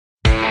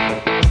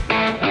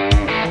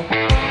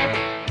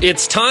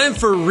It's time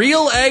for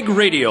RealAg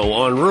Radio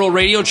on Rural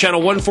Radio,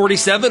 Channel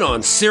 147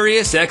 on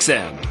Sirius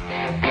XM.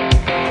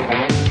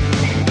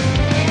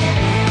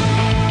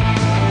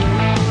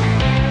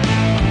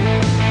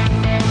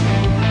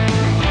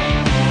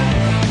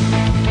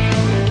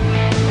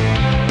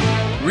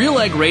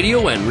 RealAg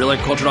Radio and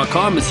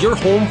RealAgCulture.com is your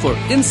home for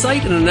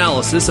insight and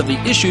analysis of the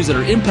issues that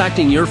are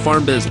impacting your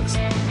farm business.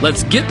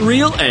 Let's get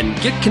real and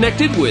get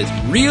connected with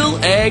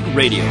RealAg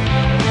Radio.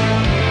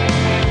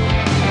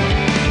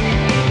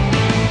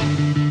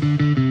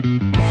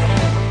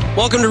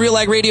 Welcome to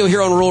RealAg Radio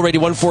here on Rural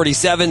Radio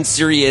 147,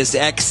 Sirius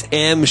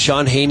XM.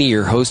 Sean Haney,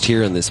 your host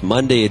here on this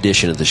Monday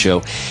edition of the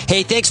show.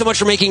 Hey, thanks so much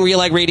for making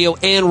RealAg Radio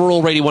and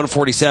Rural Radio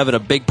 147 a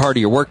big part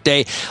of your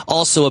workday.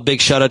 Also, a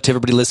big shout out to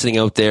everybody listening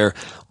out there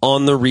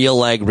on the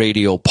RealAg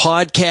Radio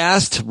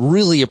podcast.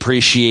 Really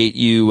appreciate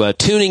you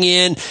tuning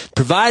in,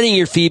 providing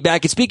your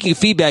feedback. And speaking of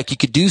feedback, you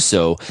could do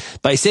so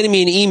by sending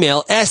me an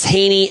email,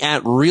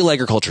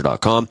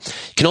 shaney@realagriculture.com. You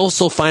can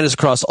also find us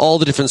across all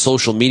the different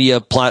social media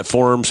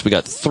platforms. We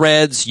got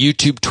Threads,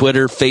 YouTube,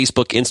 Twitter,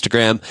 Facebook,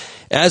 Instagram,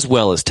 as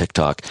well as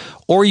TikTok.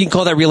 Or you can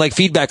call that RealAg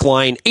feedback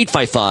line,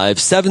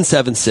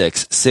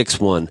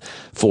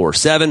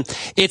 855-776-6147.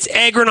 It's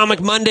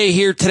Agronomic Monday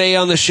here today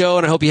on the show,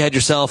 and I hope you had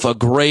yourself a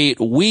great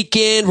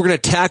weekend. We're going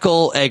to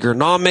tackle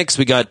agronomics.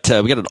 We got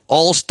an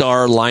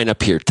all-star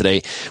lineup here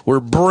today. We're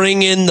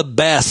bringing the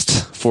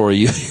best for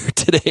you here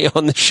today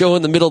on the show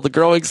in the middle of the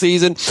growing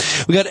season.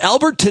 We got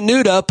Albert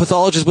Tenuta,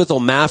 pathologist with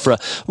Omafra.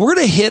 We're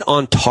going to hit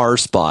on tar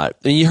spot.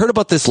 And you heard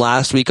about this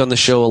last week on the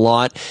show a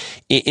lot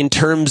in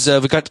terms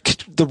of we got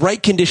the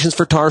right conditions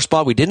for tar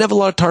spot. We didn't have a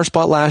lot of tar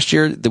spot last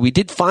year. We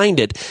did find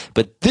it,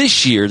 but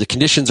this year the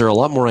conditions are a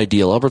lot more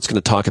ideal. Albert's going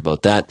to talk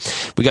about that.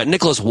 We got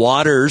Nicholas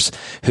Waters,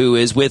 who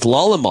is with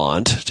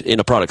Lallemand in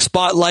a product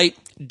spotlight.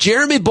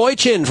 Jeremy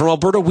Boychin from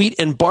Alberta Wheat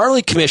and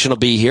Barley Commission will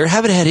be here.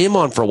 Haven't had him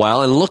on for a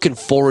while and looking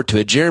forward to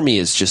it. Jeremy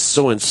is just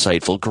so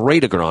insightful,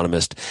 great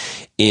agronomist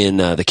in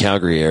the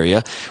Calgary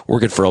area,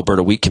 working for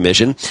Alberta Wheat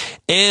Commission.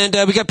 And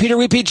we got Peter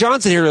Wheat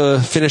Johnson here to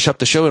finish up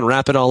the show and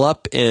wrap it all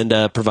up and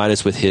provide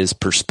us with his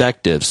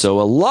perspective. So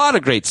a lot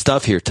of great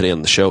stuff here today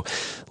on the show.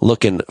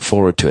 Looking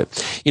forward to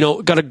it. You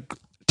know, got a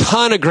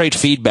ton of great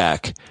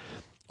feedback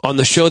on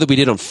the show that we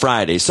did on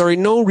Friday. Sorry,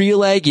 no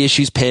RealAg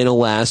Issues panel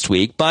last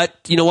week, but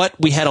you know what?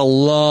 We had a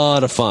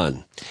lot of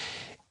fun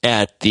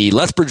at the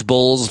Lethbridge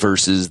Bulls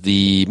versus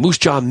the Moose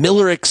Jaw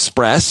Miller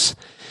Express,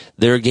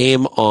 their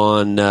game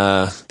on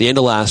the end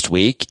of last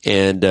week,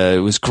 and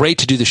it was great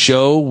to do the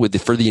show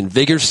for the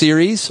Invigor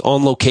series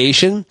on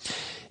location.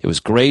 It was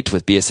great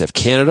with BSF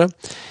Canada,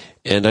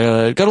 and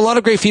got a lot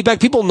of great feedback.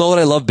 People know that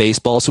I love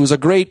baseball, so it was a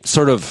great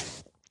sort of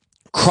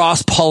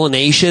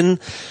cross-pollination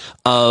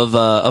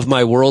of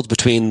my world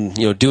between,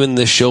 you know, doing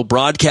this show,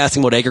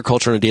 broadcasting about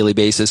agriculture on a daily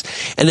basis,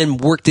 and then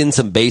worked in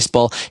some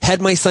baseball.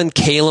 Had my son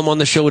Caleb on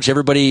the show, which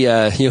everybody,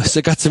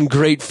 so got some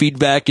great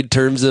feedback in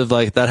terms of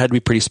like that had to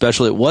be pretty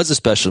special. It was a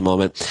special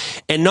moment.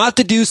 And not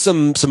to do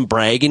some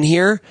bragging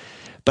here,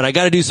 but I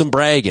got to do some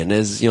bragging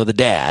as, you know, the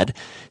dad.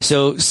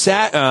 So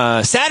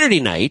Saturday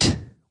night,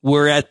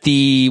 we're at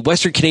the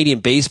Western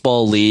Canadian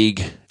Baseball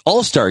League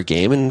All-Star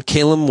game, and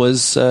Caleb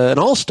was an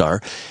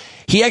All-Star.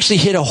 He actually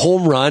hit a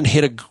home run,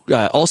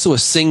 also a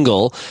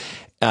single, 2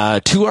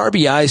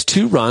 RBIs,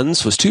 2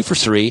 runs, was 2 for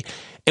 3,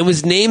 and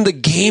was named the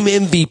game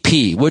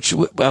MVP, which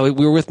we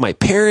were with my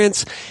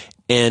parents,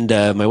 and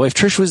my wife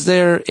Trish was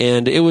there,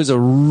 and it was a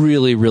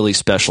really, really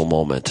special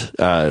moment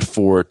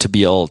to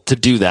be able to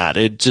do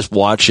that. Just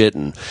watch it,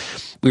 and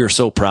we were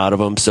so proud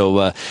of him.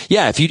 So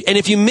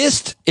if you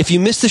missed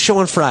the show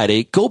on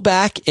Friday, go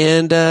back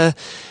and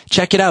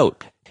check it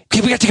out.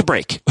 Okay, we got to take a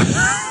break.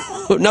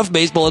 Enough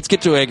baseball. Let's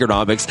get to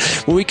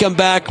agronomics. When we come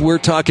back, we're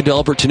talking to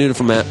Albert Tenuta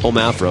from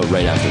Omafra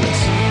right after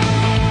this.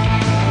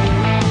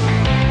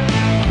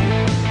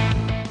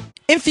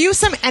 Infuse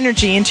some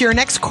energy into your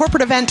next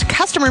corporate event,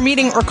 customer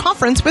meeting, or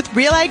conference with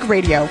RealAg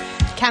Radio,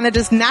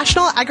 Canada's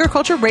national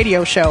agriculture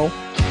radio show.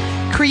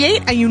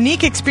 Create a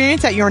unique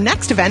experience at your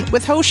next event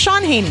with host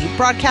Sean Haney,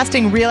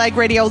 broadcasting RealAg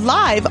Radio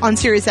live on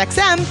Sirius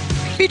XM,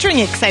 featuring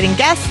exciting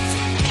guests,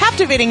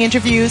 captivating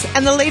interviews,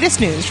 and the latest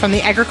news from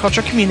the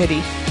agriculture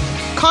community.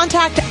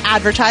 Contact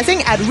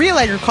advertising at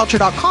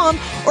realagriculture.com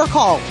or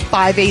call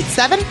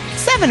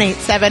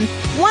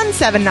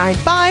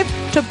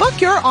 587-787-1795 to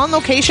book your on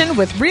location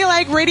with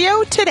RealAg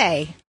Radio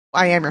today.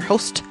 I am your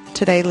host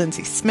today,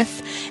 Lindsay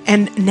Smith,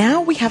 and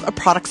now we have a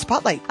product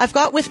spotlight. I've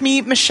got with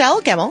me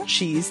Michelle Gemmell.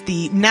 She's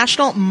the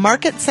National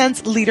Market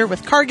Sense Leader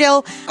with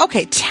Cargill.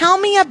 Okay, tell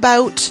me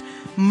about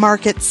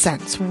Market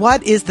Sense.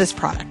 What is this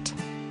product?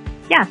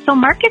 Yeah, so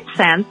Market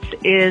Sense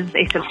is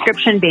a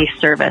subscription-based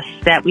service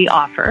that we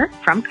offer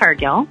from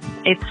Cargill.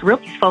 It's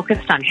really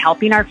focused on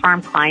helping our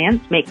farm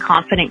clients make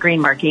confident grain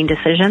marketing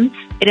decisions.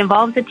 It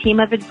involves a team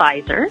of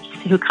advisors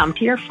who come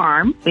to your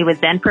farm. We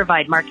would then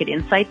provide market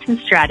insights and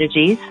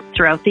strategies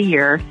throughout the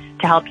year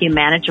to help you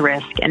manage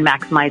risk and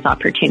maximize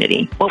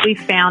opportunity. What we've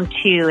found,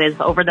 too, is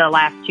over the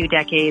last 2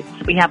 decades,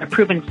 we have a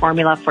proven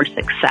formula for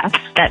success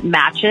that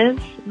matches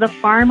the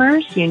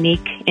farmer's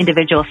unique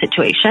individual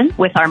situation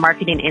with our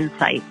marketing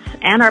insights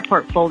and our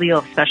portfolio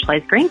of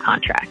specialized grain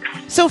contracts.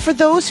 So for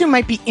those who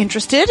might be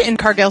interested in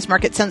Cargill's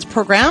Market Sense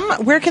program,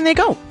 where can they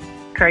go?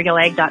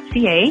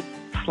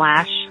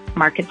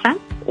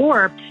 cargillag.ca/marketsense,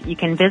 or you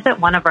can visit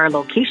one of our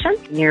locations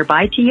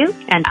nearby to you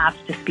and ask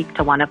to speak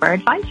to one of our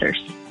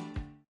advisors.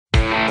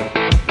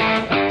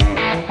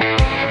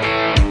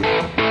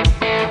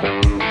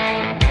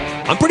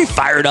 I'm pretty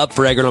fired up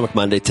for Agronomic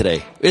Monday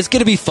today. It's going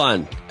to be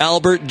fun.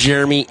 Albert,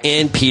 Jeremy,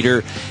 and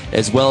Peter,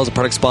 as well as a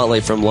product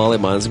spotlight from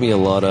Lollyman. There's going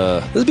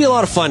to be a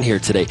lot of fun here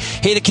today.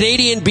 Hey, the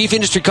Canadian Beef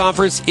Industry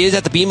Conference is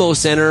at the BMO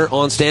Centre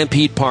on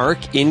Stampede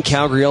Park in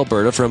Calgary,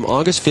 Alberta, from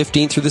August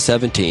 15th through the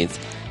 17th.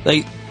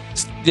 Like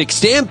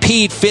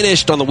Stampede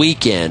finished on the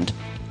weekend,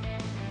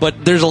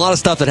 but there's a lot of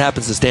stuff that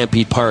happens at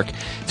Stampede Park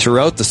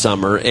throughout the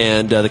summer,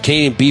 and the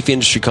Canadian Beef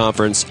Industry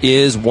Conference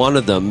is one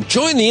of them.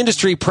 Join the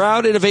industry,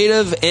 proud,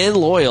 innovative, and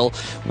loyal.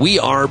 We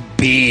are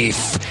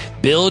beef.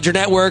 Build your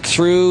network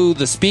through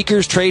the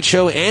speakers, trade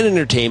show, and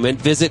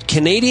entertainment. Visit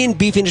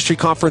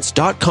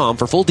CanadianBeefIndustryConference.com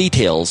for full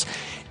details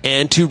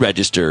and to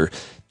register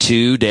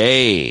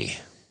today.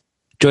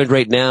 Joined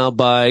right now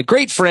by a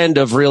great friend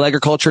of Real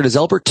Agriculture. It is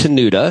Albert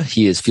Tenuta.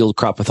 He is field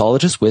crop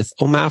pathologist with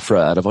OMAFRA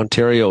out of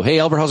Ontario. Hey,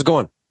 Albert, how's it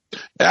going?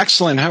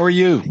 Excellent. How are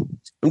you?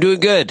 I'm doing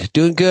good.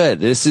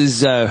 This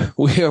is,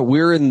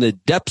 we're in the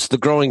depths of the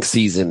growing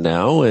season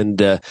now, and,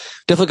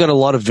 definitely got a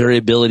lot of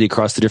variability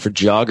across the different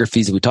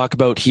geographies that we talk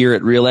about here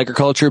at Real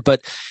Agriculture.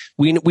 But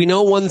we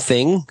know one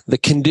thing: the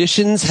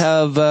conditions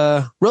have,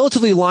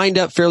 relatively lined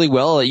up fairly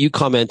well. I'll let you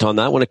comment on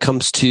that when it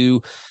comes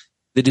to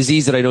the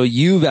disease that I know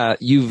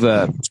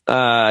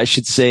I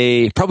should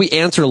say, probably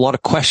answered a lot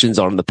of questions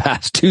on in the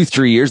past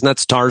 2-3 years, and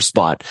that's tar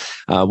spot.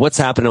 What's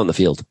happening on the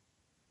field?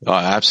 Oh,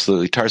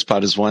 absolutely. Tar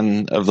spot is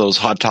one of those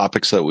hot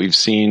topics that we've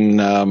seen,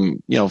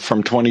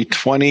 from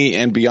 2020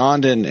 and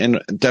beyond,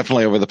 and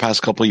definitely over the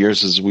past couple of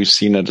years as we've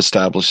seen it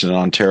established in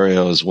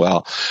Ontario as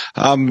well.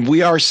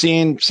 We are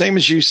seeing, same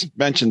as you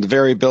mentioned, the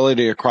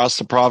variability across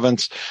the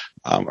province.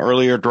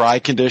 Earlier dry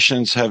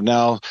conditions have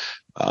now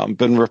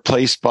been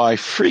replaced by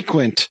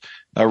frequent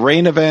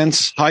rain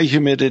events, high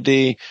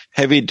humidity,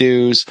 heavy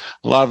dews,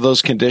 a lot of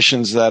those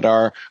conditions that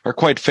are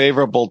quite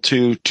favorable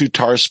to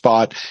tar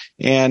spot.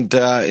 And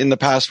in the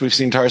past, we've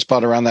seen tar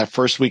spot around that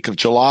first week of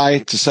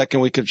July to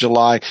second week of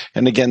July.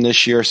 And again,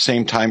 this year,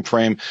 same time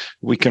frame.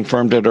 We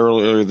confirmed it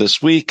earlier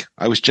this week.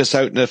 I was just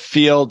out in the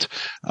field,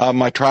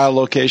 my trial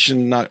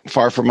location, not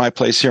far from my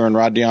place here in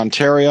Rodney,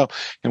 Ontario.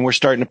 And we're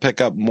starting to pick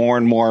up more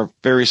and more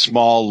very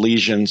small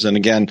lesions. And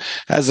again,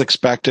 as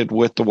expected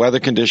with the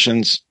weather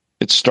conditions,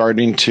 it's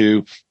starting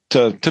to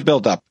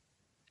build up.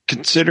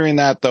 Considering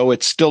that, though,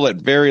 it's still at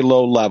very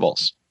low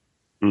levels.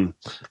 Okay,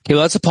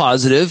 well, that's a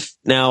positive.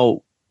 Now,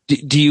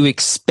 do you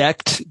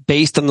expect,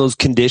 based on those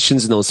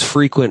conditions and those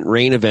frequent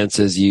rain events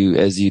as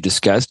you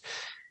discussed,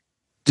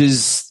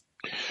 is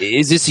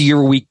this a year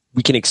where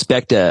we can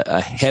expect a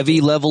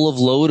heavy level of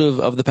load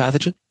of the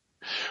pathogen?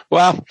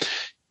 Well,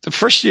 the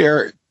first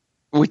year,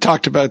 we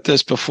talked about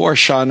this before,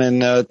 Sean,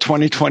 in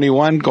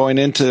 2021, going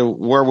into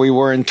where we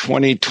were in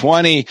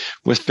 2020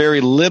 with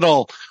very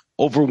little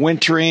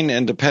overwintering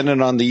and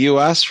dependent on the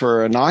U.S.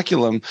 for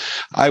inoculum.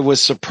 I was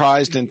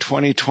surprised in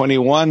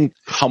 2021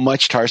 how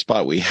much tar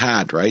spot we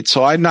had, right?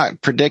 So I'm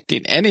not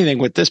predicting anything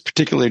with this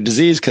particular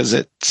disease because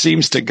it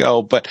seems to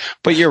go, but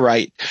you're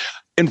right.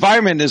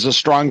 Environment is a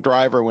strong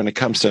driver when it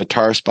comes to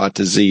tar spot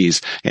disease.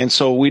 And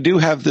so we do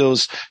have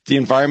the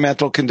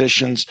environmental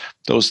conditions,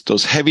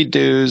 those heavy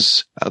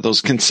dews,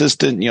 those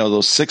consistent,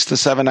 those 6 to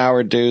 7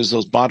 hour dews,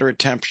 those moderate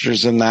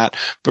temperatures in that.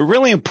 But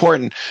really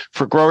important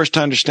for growers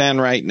to understand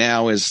right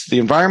now is the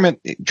environment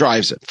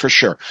drives it for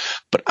sure.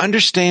 But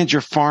understand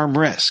your farm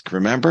risk.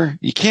 Remember,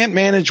 you can't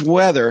manage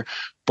weather,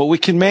 but we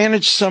can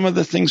manage some of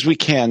the things we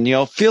can.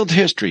 Field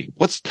history.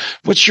 What's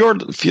your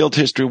field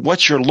history?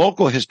 What's your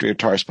local history of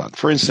tar spot?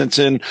 For instance,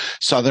 in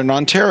southern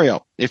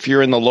Ontario, if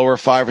you're in the lower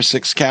 5 or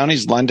 6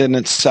 counties, London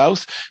and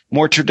south,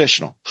 more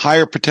traditional,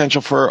 higher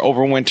potential for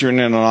overwintering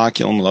and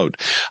inoculum load.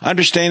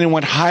 Understanding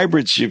what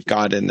hybrids you've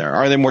got in there.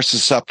 Are they more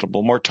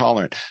susceptible, more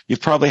tolerant? You've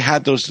probably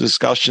had those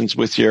discussions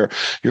with your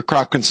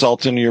crop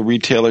consultant or your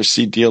retailer,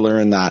 seed dealer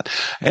in that.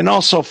 And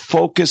also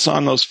focus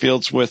on those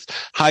fields with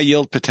high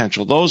yield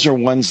potential. Those are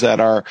ones that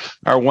are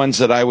ones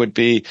that I would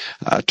be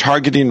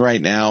targeting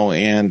right now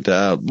and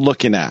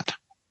looking at.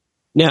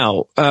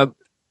 Now,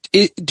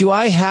 do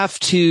I have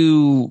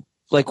to,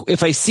 like,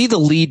 if I see the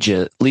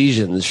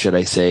lesions, should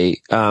I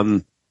say,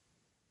 now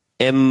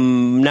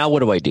what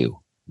do I do?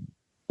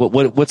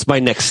 What's my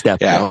next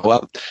step?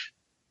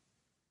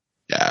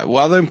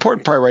 Well, the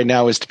important part right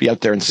now is to be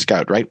out there and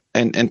scout, right?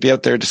 And be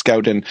out there to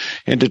scout and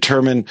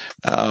determine,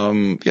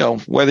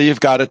 whether you've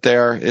got it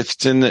there, if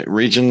it's in the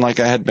region, like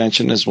I had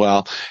mentioned as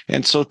well.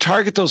 And so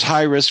target those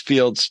high risk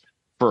fields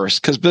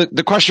first, because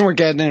the question we're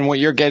getting and what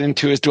you're getting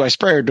to is, do I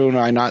spray or do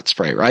I not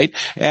spray, right?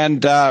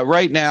 And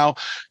right now,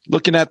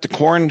 looking at the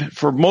corn,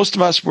 for most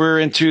of us, we're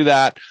into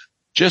that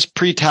just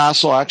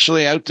pre-tassel,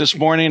 actually, out this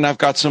morning. I've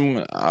got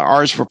some,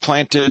 ours were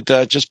planted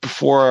just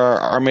before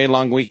our May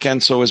long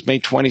weekend, so it was May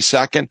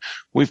 22nd.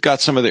 We've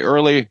got some of the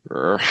early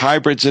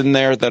hybrids in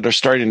there that are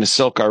starting to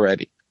silk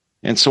already.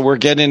 And so we're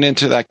getting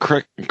into that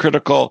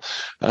critical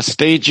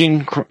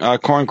staging,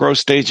 corn growth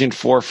staging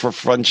for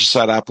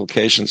fungicide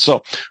applications.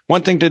 So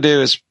one thing to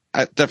do is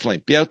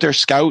definitely be out there,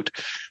 scout.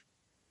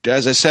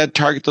 As I said,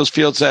 target those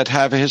fields that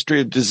have a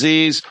history of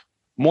disease.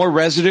 More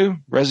residue.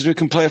 Residue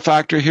can play a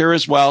factor here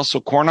as well. So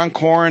corn on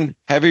corn,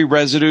 heavy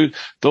residue.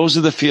 Those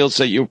are the fields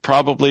that you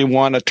probably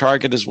want to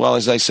target, as well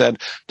as I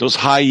said, those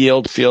high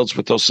yield fields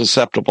with those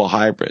susceptible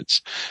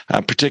hybrids,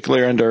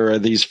 particularly under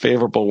these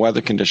favorable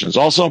weather conditions.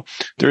 Also,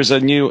 there's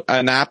an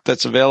app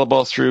that's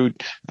available through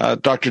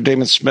Dr.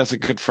 Damon Smith, a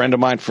good friend of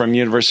mine from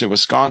University of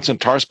Wisconsin,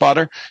 Tar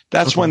Spotter.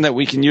 That's one that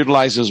we can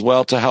utilize as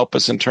well to help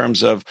us in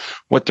terms of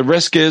what the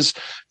risk is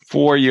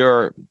for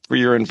your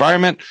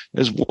environment,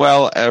 as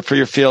well for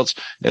your fields,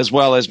 as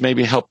well as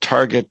maybe help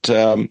target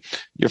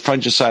your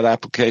fungicide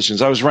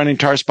applications. I was running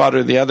Tar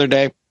Spotter the other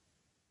day.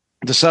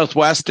 The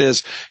Southwest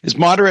is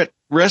moderate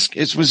risk.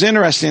 It was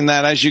interesting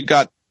that as you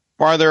got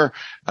farther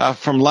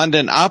from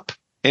London up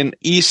and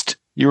east,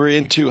 you were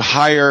into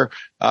higher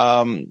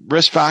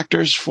risk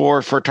factors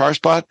for tar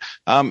spot.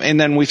 And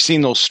then we've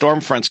seen those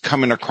storm fronts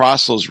coming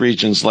across those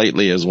regions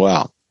lately as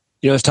well.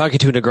 You know, I was talking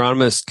to an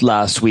agronomist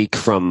last week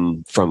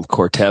from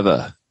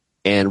Corteva,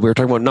 and we were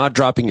talking about not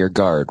dropping your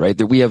guard, right?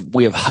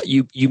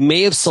 That you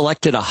may have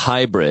selected a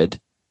hybrid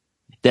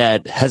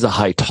that has a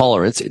high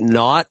tolerance,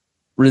 not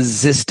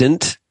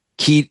resistant.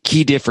 Key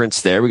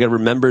difference there. We got to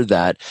remember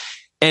that,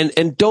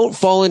 and don't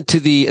fall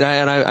into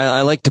and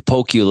I like to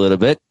poke you a little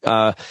bit.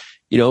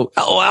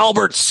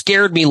 Albert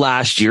scared me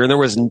last year,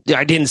 and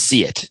I didn't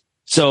see it.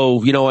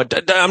 So you know what?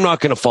 I'm not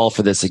going to fall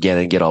for this again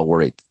and get all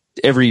worried.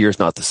 Every year is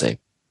not the same.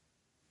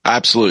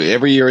 Absolutely.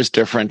 Every year is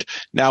different.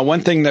 Now,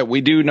 one thing that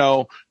we do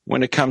know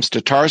when it comes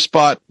to tar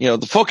spot,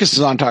 the focus is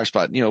on tar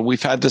spot.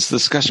 We've had this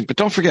discussion, but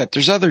don't forget,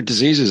 there's other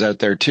diseases out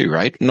there too,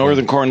 right?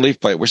 Northern corn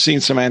leaf blight. We're seeing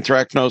some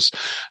anthracnose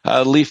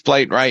leaf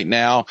blight right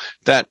now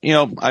that,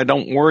 I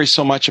don't worry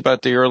so much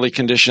about the early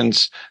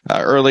conditions,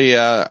 early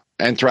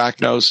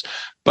anthracnose,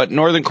 but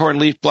northern corn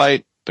leaf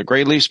blight, the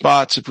gray leaf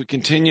spots, if we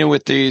continue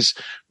with these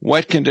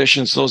wet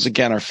conditions, those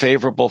again are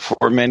favorable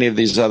for many of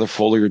these other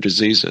foliar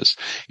diseases.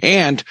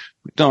 And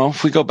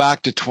if we go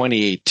back to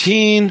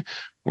 2018,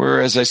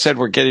 where, as I said,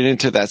 we're getting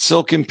into that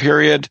silken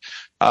period,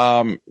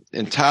 and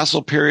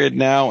tassel period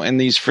now, and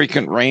these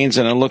frequent rains,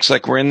 and it looks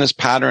like we're in this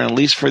pattern, at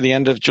least for the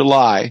end of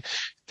July,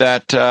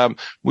 that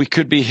we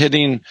could be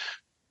hitting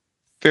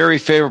very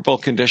favorable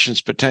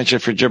conditions potentially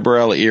for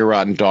gibberella, ear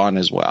rot, and dawn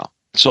as well.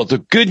 So the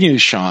good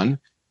news, Sean,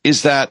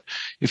 is that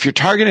if you're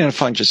targeting a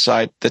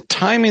fungicide, the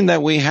timing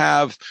that we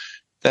have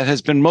that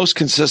has been most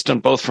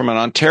consistent, both from an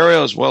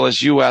Ontario as well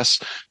as U.S.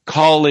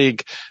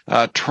 colleague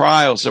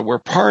trials that we're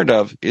part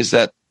of, is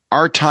that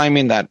our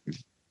timing, that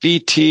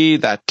VT,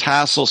 that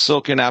tassel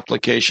silken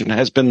application,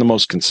 has been the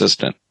most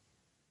consistent.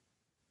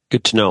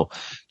 Good to know.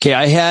 Okay,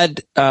 I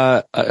had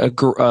a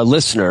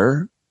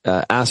listener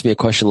ask me a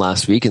question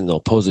last week, and they'll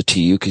pose it to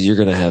you because you're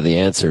going to have the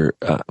answer.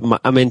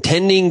 I'm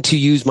intending to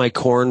use my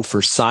corn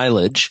for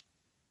silage.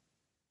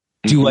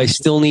 Do I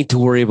still need to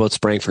worry about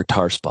spraying for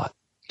tar spot?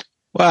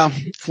 Well,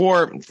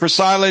 for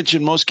silage,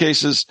 in most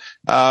cases,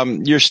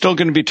 you're still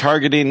going to be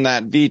targeting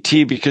that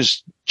VT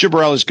because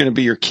gibberella is going to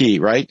be your key,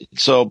 right?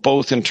 So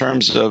both in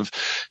terms of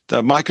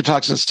the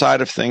mycotoxin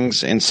side of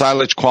things and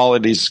silage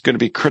quality is going to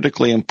be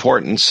critically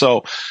important.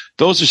 So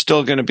those are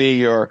still going to be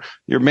your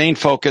main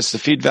focus, the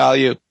feed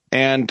value,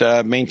 and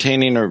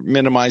maintaining or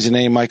minimizing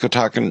any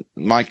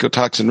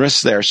mycotoxin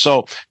risks there.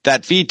 So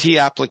that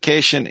VT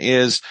application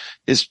is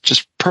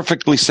just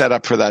perfectly set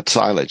up for that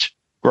silage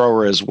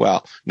grower as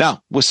well.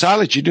 Now, with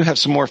silage, you do have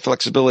some more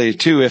flexibility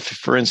too. If,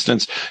 for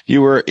instance,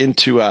 you were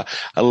into a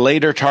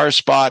later tar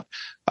spot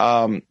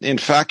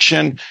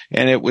infection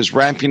and it was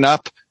ramping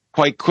up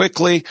quite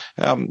quickly,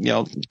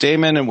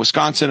 Damon and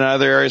Wisconsin and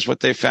other areas, what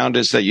they found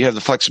is that you have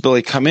the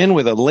flexibility to come in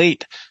with a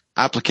late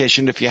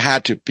application if you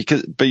had to,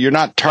 but you're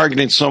not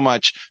targeting so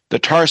much the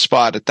tar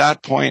spot at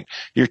that point.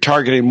 You're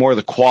targeting more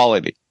the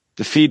quality,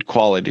 the feed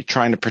quality,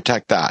 trying to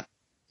protect that.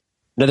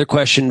 Another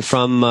question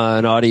from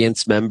an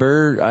audience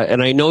member,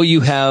 and I know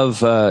you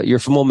have, you're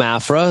from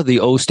OMAFRA,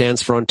 the O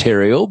stands for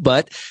Ontario,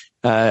 but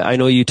I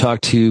know you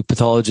talk to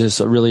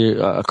pathologists really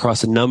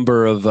across a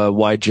number of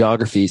wide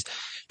geographies.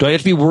 Do I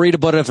have to be worried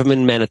about it if I'm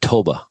in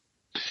Manitoba?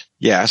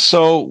 Yeah,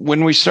 so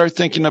when we start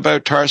thinking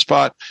about tar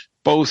spot,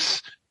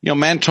 both,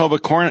 Manitoba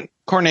corn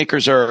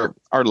acres are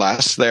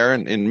less there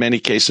in many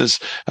cases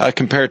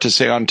compared to,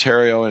 say,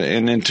 Ontario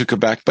and into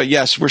Quebec. But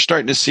yes, we're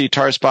starting to see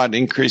tar spot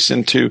increase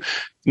into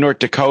North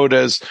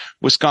Dakotas,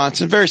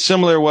 Wisconsin, very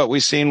similar to what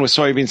we've seen with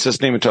soybean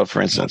cyst nematode,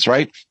 for instance,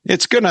 right?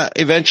 It's going to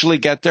eventually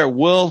get there.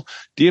 Will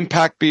the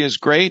impact be as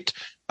great?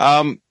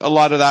 A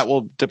lot of that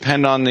will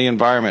depend on the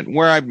environment.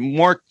 Where I'm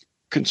more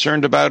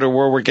concerned about, or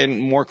where we're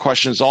getting more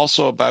questions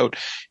also about,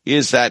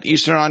 is that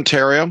Eastern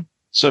Ontario.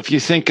 So if you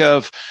think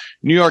of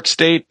New York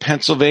State,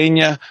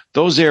 Pennsylvania,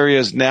 those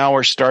areas now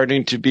are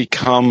starting to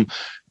become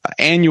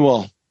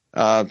annual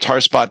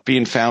tar spot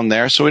being found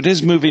there. So it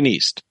is moving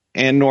east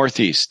and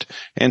northeast.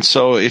 And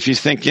so if you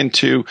think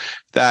into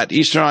that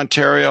Eastern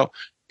Ontario,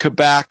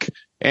 Quebec,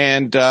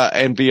 and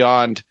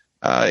beyond,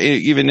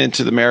 even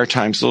into the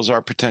Maritimes, those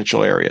are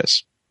potential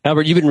areas.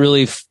 Albert, you've been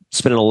really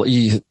spending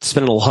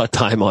a lot of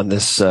time on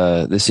this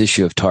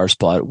issue of tar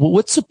spot.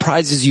 What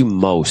surprises you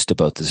most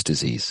about this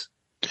disease?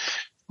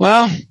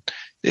 Well,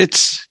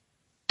 it's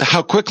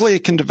how quickly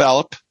it can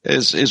develop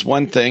is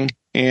one thing,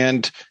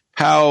 and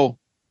how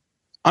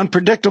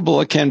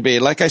unpredictable it can be.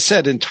 Like I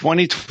said, in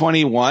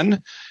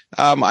 2021,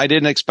 I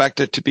didn't expect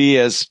it to be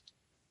as,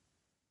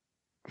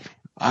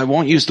 I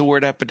won't use the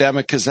word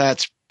epidemic because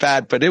that's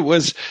bad, but it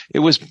was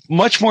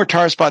much more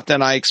tar spot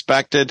than I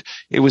expected.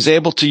 It was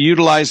able to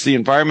utilize the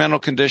environmental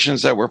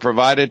conditions that were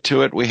provided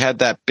to it. We had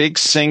that big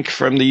sink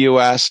from the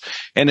U.S.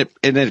 and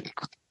it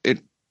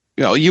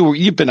you know,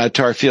 you've been at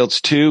tar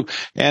fields too,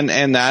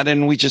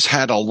 and we just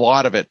had a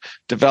lot of it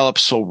develop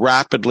so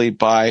rapidly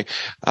by,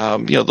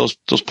 those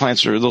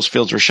plants or those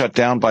fields were shut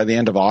down by the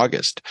end of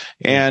August.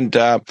 And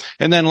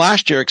then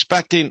last year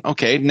expecting,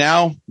 okay,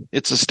 now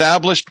it's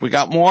established. We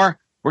got more.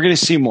 We're going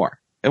to see more.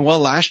 And well,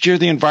 last year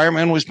the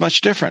environment was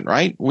much different,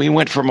 right? We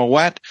went from a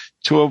wet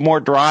to a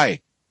more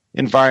dry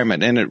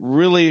environment, and it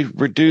really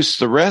reduced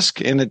the risk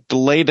and it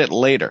delayed it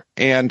later.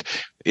 And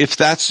if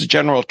that's the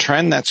general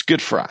trend, that's good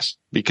for us,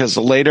 because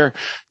the later,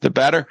 the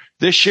better.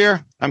 This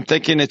year, I'm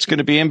thinking it's going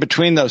to be in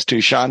between those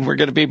two, Sean. We're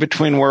going to be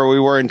between where we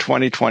were in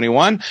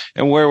 2021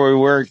 and where we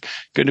were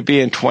going to be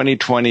in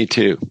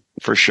 2022,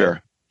 for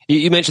sure.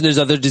 You mentioned there's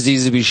other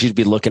diseases we should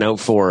be looking out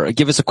for.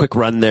 Give us a quick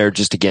run there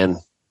just again.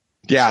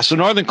 Yeah. So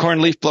northern corn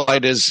leaf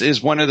blight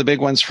is one of the big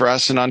ones for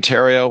us in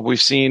Ontario.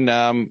 We've seen,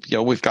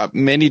 we've got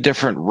many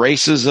different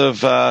races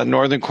of,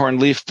 northern corn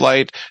leaf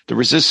blight. The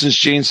resistance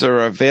genes that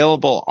are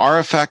available are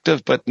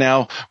effective, but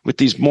now with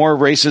these more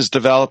races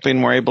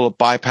developing, we're able to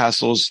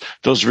bypass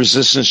those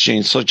resistance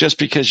genes. So just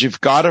because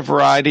you've got a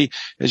variety,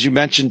 as you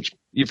mentioned,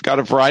 you've got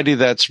a variety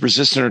that's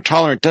resistant or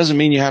tolerant, doesn't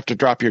mean you have to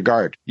drop your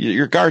guard.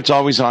 Your guard's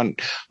always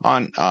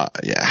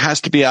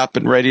has to be up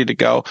and ready to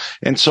go.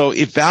 And so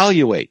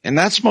evaluate. And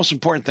that's the most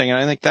important thing. And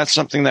I think that's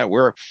something that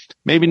we're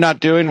maybe not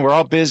doing. We're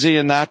all busy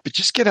in that, but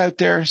just get out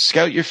there,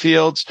 scout your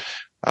fields.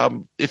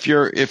 If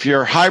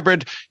your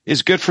hybrid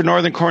is good for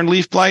northern corn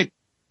leaf blight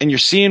and you're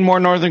seeing more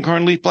northern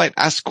corn leaf blight,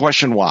 ask the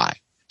question why.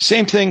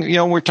 Same thing,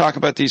 we're talking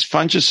about these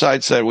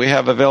fungicides that we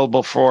have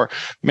available for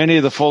many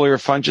of the foliar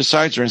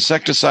fungicides or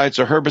insecticides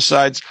or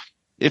herbicides.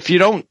 If you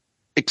don't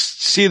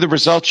see the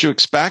results you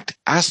expect,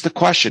 ask the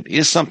question,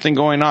 is something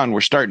going on?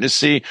 We're starting to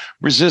see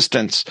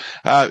resistance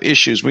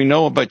issues. We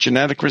know about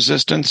genetic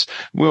resistance.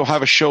 We'll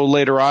have a show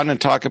later on and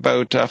talk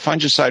about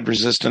fungicide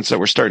resistance that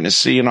we're starting to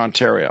see in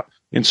Ontario,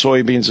 in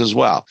soybeans as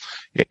well.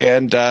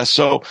 And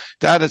so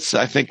that is,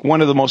 I think, one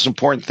of the most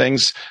important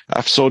things.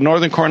 So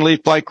northern corn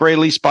leaf blight, gray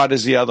leaf spot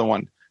is the other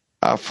one.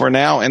 For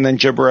now, and then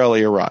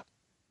gibberellia rot.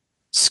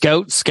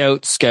 Scout,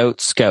 scout,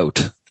 scout,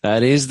 scout.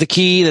 That is the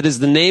key. That is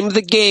the name of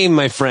the game,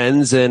 my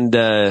friends. And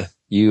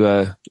you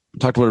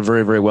talked about it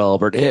very, very well,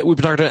 Albert. We've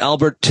been talking to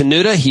Albert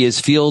Tenuta. He is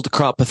field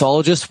crop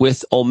pathologist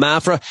with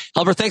Omafra.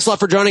 Albert, thanks a lot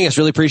for joining us.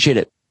 Really appreciate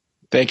it.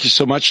 Thank you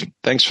so much.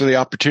 Thanks for the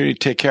opportunity.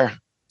 Take care.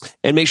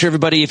 And make sure,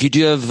 everybody, if you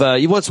do have,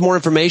 you want some more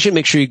information,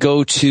 make sure you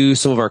go to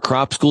some of our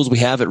crop schools we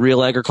have at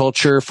Real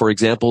Agriculture. For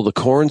example, the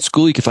Corn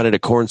School. You can find it at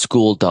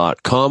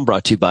cornschool.com,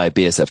 brought to you by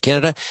BASF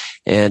Canada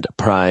and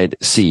Pride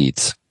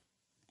Seeds.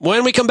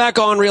 When we come back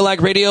on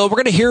RealAg Radio, we're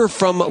going to hear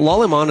from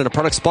Lollimon in a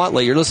product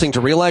spotlight. You're listening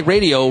to RealAg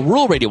Radio,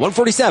 Rural Radio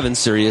 147,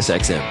 Sirius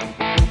XM.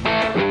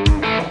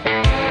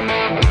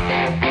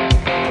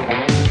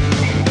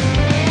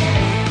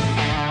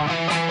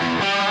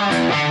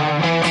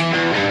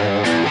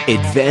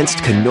 Advanced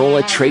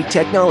canola trait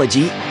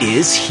technology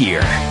is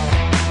here.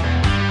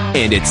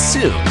 And it's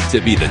soon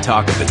to be the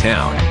talk of the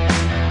town.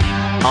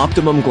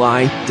 Optimum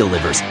Glide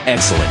delivers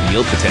excellent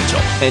yield potential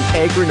and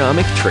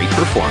agronomic trait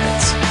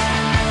performance.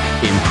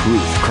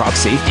 Improved crop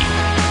safety.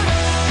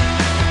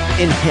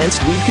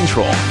 Enhanced weed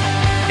control.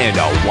 And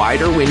a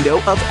wider window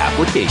of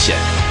application.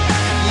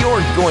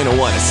 You're going to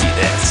want to see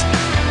this.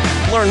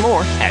 Learn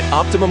more at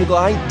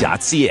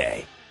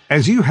OptimumGlide.ca.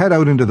 As you head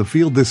out into the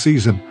field this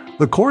season,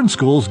 the Corn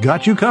School's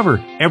got you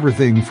covered.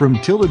 Everything from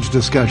tillage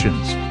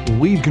discussions,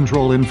 weed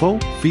control info,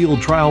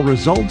 field trial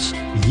results,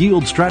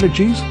 yield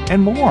strategies,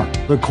 and more.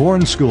 The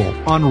Corn School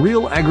on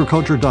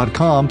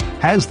RealAgriculture.com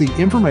has the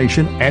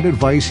information and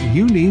advice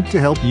you need to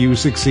help you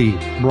succeed.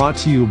 Brought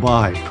to you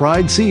by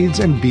Pride Seeds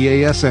and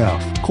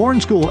BASF. Corn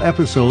School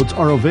episodes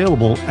are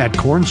available at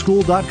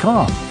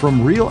cornschool.com,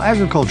 from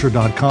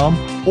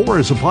RealAgriculture.com, or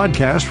as a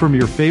podcast from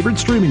your favorite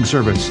streaming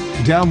service.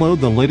 Download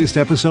the latest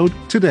episode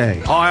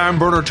today. Hi, I'm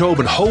Bernard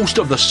Tobin, host host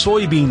of the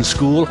Soybean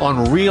School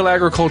on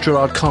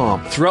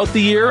RealAgriculture.com. Throughout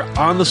the year,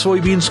 on the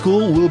Soybean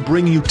School, we'll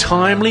bring you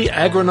timely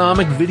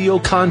agronomic video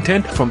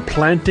content from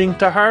planting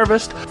to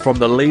harvest, from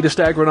the latest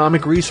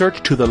agronomic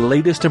research to the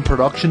latest in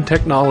production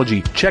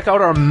technology. Check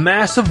out our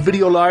massive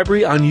video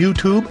library on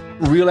YouTube,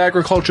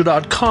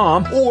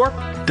 RealAgriculture.com, or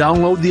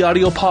download the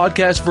audio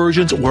podcast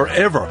versions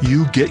wherever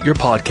you get your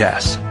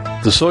podcasts.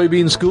 The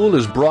Soybean School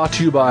is brought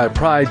to you by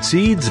Pride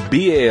Seeds,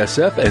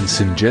 BASF, and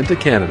Syngenta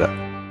Canada.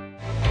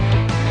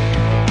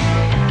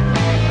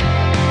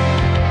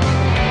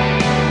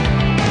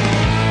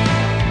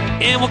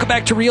 And welcome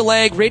back to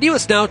RealAg Radio.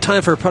 It's now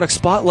time for a product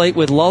spotlight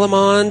with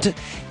Lallemand,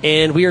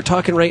 and we are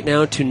talking right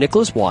now to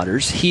Nicholas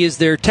Waters. He is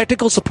their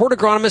technical support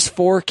agronomist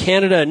for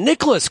Canada.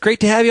 Nicholas,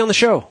 great to have you on the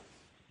show.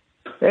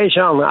 Hey,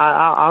 Sean,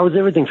 how's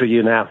everything for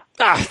you now?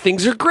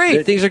 Things are great.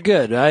 Good. Things are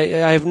good.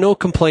 I have no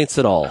complaints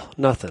at all.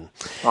 Nothing.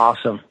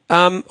 Awesome.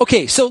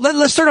 Okay, so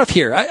let's start off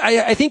here.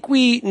 I think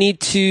we need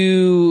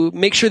to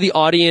make sure the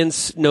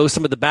audience knows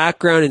some of the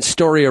background and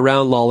story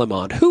around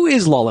Lallemand. Who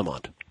is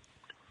Lallemand?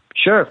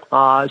 Sure.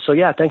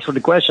 Thanks for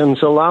the question.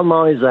 So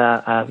Lallemand is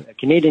a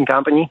Canadian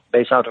company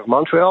based out of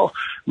Montreal.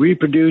 We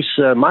produce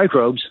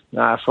microbes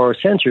for a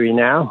century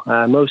now,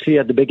 mostly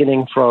at the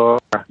beginning for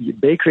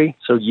bakery,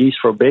 so yeast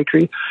for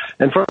bakery.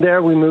 And from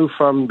there, we move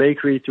from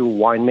bakery to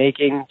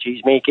winemaking,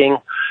 cheese making,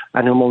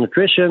 animal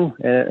nutrition,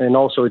 and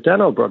also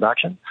ethanol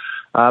production.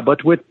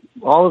 But with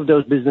all of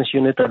those business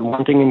units have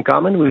one thing in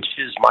common, which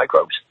is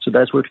microbes. So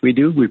that's what we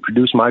do. We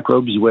produce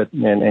microbes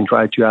and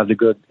try to have the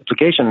good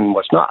application and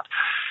what's not.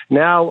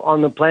 Now,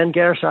 on the plant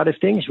care side of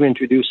things, we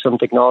introduce some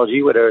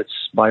technology, whether it's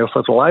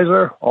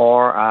biofertilizer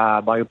or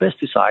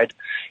biopesticide.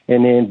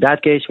 And in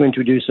that case, we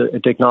introduce a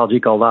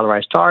technology called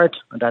Valorized Start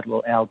that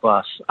will help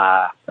us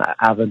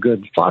have a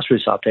good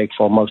phosphorus uptake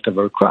for most of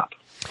our crop.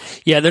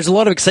 Yeah, there's a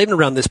lot of excitement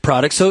around this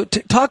product. So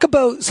talk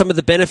about some of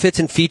the benefits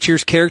and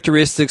features,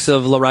 characteristics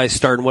of Valorized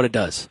Start and what it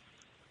does.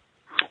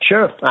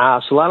 Sure.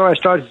 So Valorized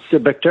Start is a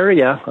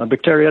bacteria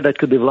that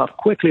could develop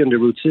quickly in the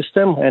root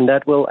system, and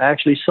that will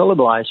actually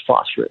solubilize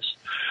phosphorus.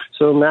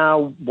 So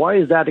now, why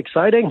is that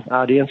exciting?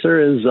 The answer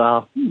is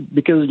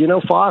because,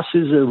 phos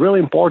is a really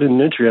important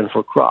nutrient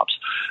for crops.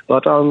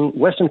 But on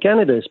Western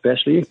Canada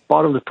especially,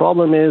 part of the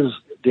problem is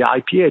the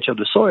high pH of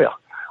the soil,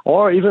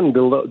 or even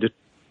the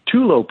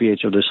too low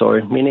pH of the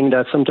soil, meaning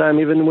that sometimes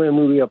even when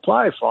we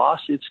apply phos,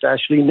 it's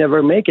actually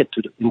never make it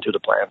into the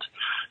plant.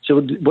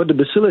 So what the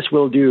bacillus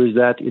will do is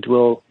that it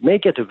will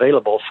make it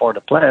available for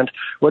the plant,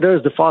 whether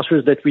it's the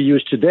phosphorus that we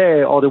use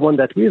today or the one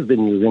that we've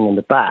been using in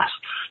the past,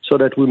 so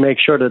that we make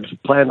sure that the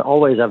plant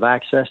always have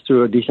access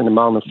to a decent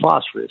amount of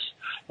phosphorus.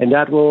 And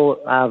that will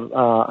have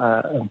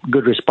a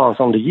good response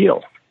on the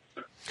yield.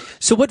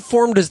 So what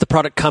form does the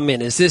product come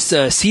in? Is this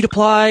seed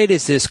applied?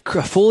 Is this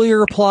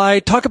foliar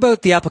applied? Talk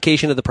about the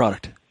application of the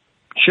product.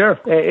 Sure.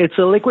 It's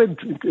a liquid,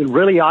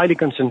 really highly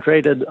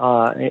concentrated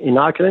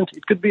inoculant.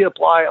 It could be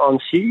applied on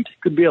seed.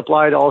 It could be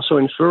applied also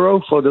in furrow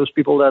for those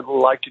people that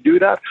would like to do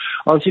that.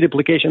 On seed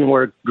application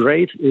work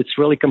great. It's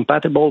really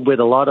compatible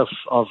with a lot of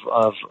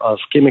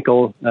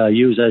chemical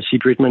use as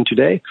seed treatment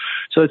today.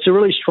 So it's a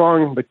really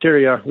strong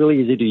bacteria,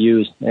 really easy to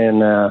use,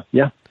 and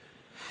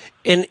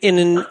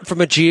And from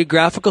a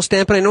geographical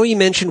standpoint, I know you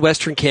mentioned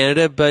Western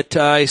Canada, but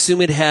I assume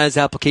it has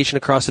application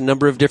across a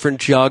number of different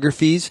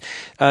geographies.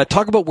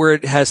 Talk about where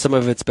it has some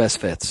of its best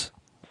fits.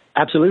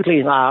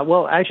 Absolutely.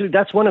 Well, actually,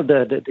 that's one of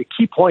the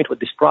key point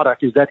with this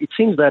product is that it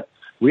seems that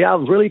we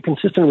have really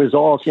consistent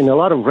results in a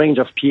lot of range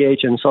of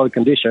pH and soil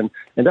condition.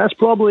 And that's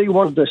probably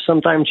one of the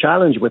sometimes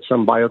challenge with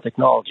some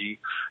biotechnology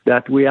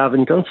that we have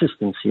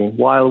inconsistency.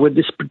 While with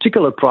this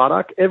particular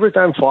product, every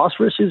time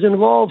phosphorus is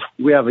involved,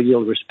 we have a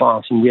yield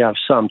response and we have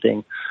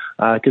something.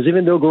 Because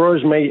even though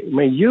growers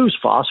may use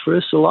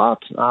phosphorus a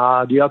lot,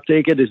 the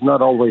uptake it is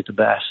not always the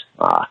best.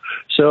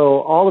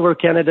 So all over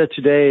Canada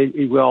today,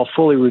 we're all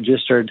fully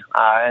registered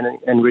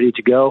and ready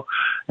to go.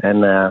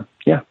 And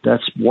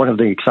that's one of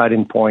the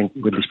exciting points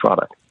with this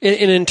product.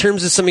 And in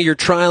terms of some of your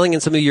trialing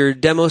and some of your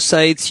demo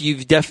sites,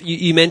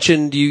 you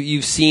mentioned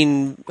you've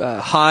seen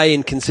high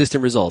and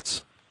consistent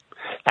results.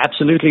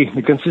 Absolutely.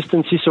 The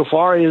consistency so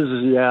far is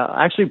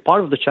actually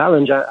part of the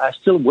challenge. I'm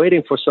still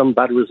waiting for some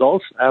bad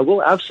results.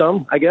 We'll have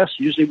some, I guess.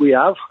 Usually we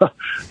have.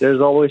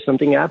 There's always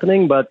something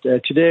happening. But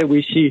today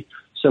we see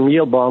some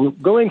yield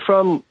bump going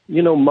from,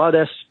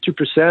 modest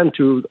 2%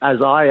 to as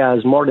high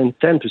as more than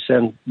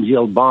 10%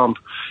 yield bump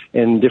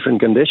in different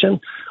conditions.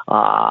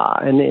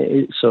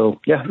 The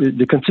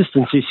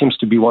consistency seems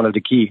to be one of the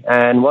key.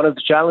 And one of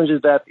the challenges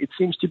is that it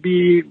seems to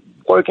be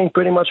working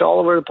pretty much all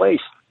over the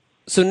place.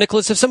 So,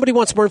 Nicholas, if somebody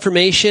wants more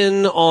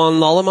information on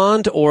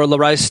Lallemand or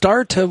Valorized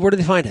Start, where do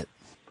they find it?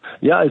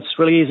 Yeah, it's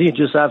really easy.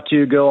 Just have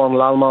to go on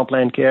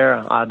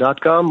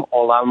lallemandplantcare.com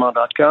or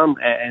lallemand.com,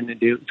 and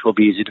it will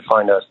be easy to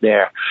find us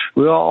there.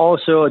 We are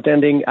also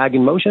attending Ag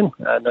in Motion.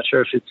 Not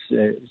sure if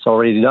it's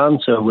already done,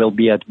 so we'll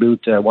be at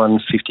booth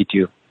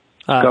 152.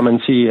 Come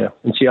and see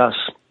us.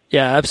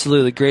 Yeah,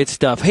 absolutely. Great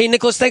stuff. Hey,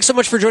 Nicholas, thanks so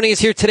much for joining us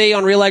here today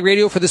on RealAg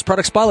Radio for this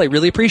product spotlight.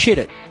 Really appreciate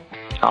it.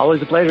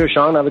 Always a pleasure,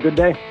 Sean. Have a good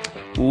day.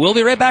 We'll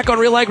be right back on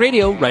RealAg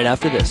Radio right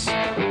after this.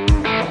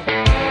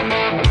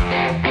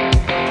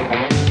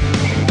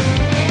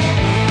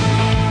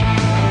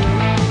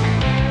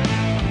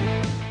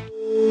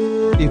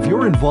 If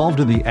you're involved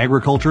in the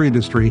agriculture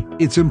industry,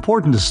 it's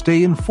important to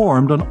stay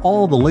informed on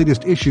all the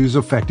latest issues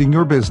affecting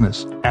your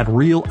business. At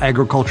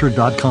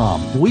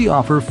RealAgriculture.com, we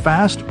offer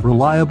fast,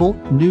 reliable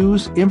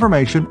news,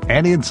 information,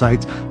 and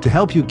insights to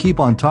help you keep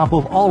on top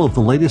of all of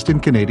the latest in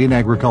Canadian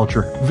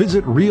agriculture.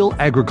 Visit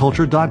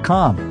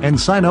RealAgriculture.com and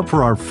sign up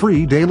for our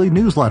free daily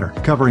newsletter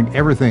covering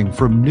everything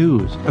from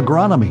news,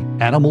 agronomy,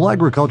 animal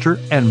agriculture,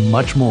 and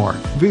much more.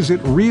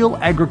 Visit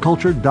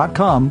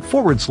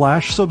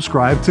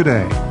RealAgriculture.com/subscribe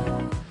today.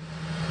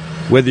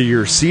 Whether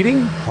you're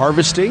seeding,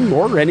 harvesting,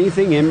 or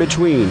anything in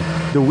between,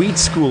 the Wheat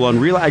School on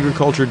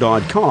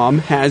RealAgriculture.com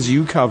has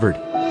you covered.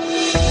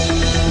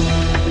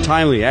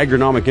 Timely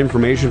agronomic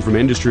information from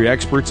industry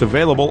experts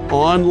available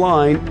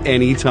online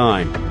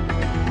anytime.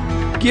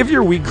 Give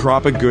your wheat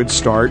crop a good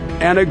start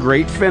and a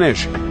great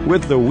finish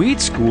with the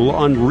Wheat School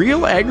on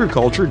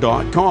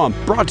RealAgriculture.com.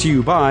 Brought to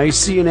you by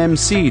C&M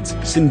Seeds,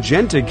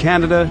 Syngenta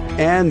Canada,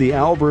 and the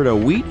Alberta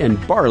Wheat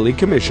and Barley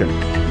Commission.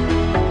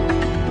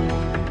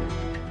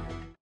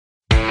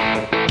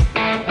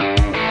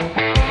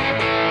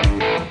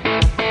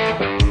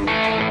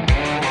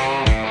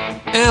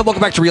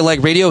 Welcome back to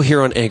RealAg Radio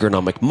here on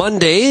Agronomic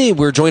Monday.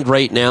 We're joined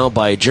right now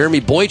by Jeremy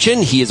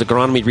Boychin. He is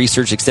Agronomy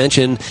Research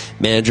Extension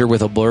Manager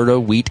with Alberta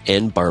Wheat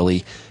and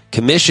Barley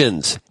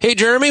Commissions. Hey,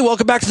 Jeremy,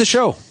 welcome back to the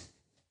show.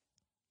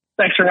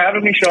 Thanks for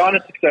having me, Sean.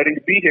 It's exciting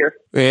to be here.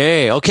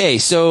 Hey, okay.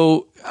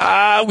 So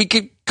we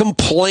could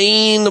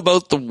complain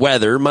about the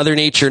weather, Mother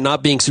Nature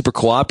not being super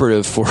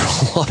cooperative for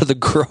a lot of the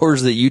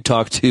growers that you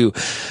talk to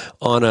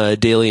on a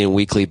daily and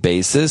weekly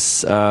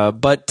basis.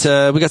 But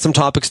we got some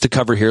topics to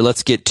cover here.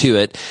 Let's get to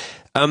it.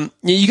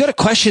 You got a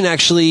question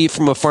actually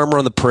from a farmer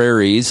on the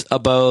prairies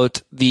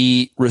about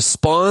the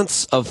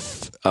response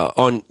of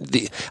on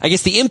the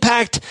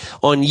impact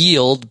on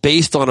yield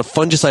based on a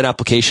fungicide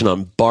application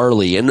on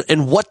barley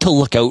and what to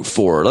look out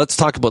for. Let's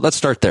start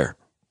there.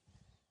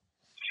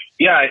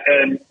 Yeah,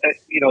 and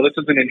this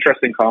is an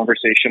interesting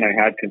conversation I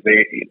had because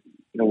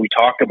we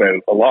talk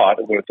about a lot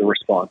about the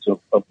response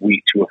of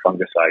wheat to a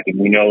fungicide, and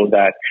we know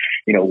that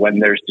when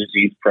there's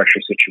disease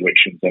pressure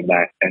situations and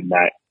that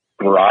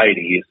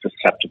variety is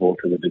susceptible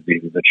to the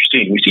diseases that you're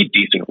seeing. We see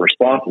decent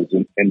responses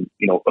and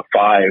a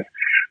 5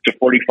 to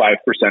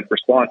 45%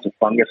 response of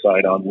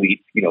fungicide on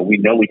wheat. We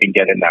know we can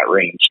get in that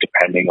range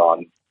depending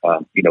on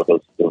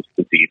those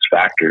disease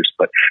factors.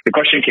 But the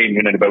question came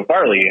in about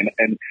barley,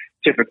 and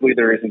typically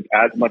there isn't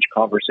as much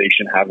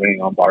conversation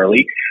happening on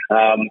barley.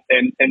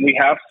 And we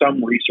have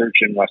some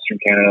research in Western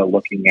Canada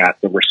looking at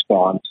the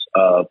response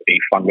of a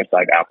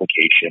fungicide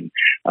application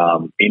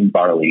in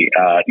barley.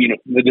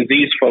 The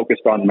disease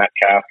focused on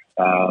Metcalf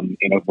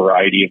in a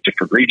variety of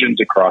different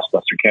regions across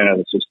Western Canada.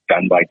 This was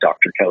done by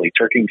Dr. Kelly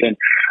Turkington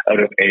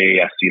out of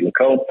AASC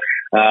Lacoe.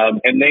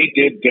 And they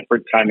did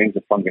different timings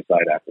of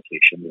fungicide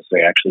applications.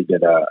 They actually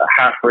did a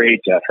half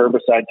rate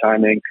herbicide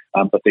timing,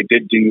 but they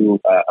did do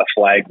a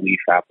flag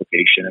leaf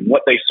application. And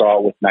what they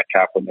saw with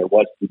Metcalf when there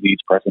was disease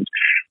present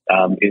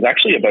is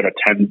actually about a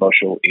 10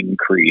 bushel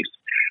increase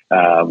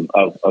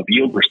of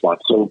yield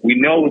response. So we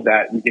know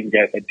that we can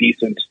get a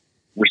decent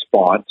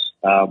response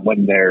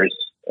when there's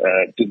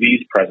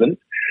disease present,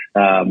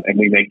 and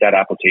we make that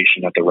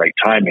application at the right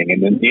timing.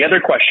 And then the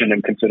other question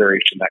and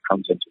consideration that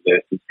comes into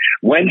this is,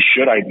 when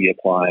should I be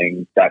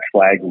applying that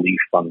flag leaf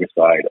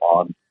fungicide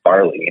on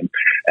barley?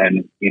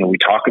 And we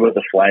talk about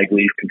the flag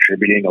leaf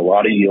contributing a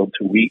lot of yield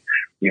to wheat.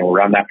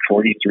 Around that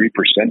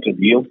 43% of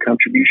yield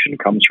contribution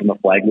comes from the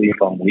flag leaf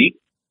on wheat.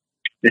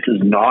 This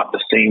is not the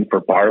same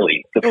for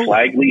barley. The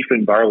flag leaf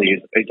in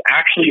barley is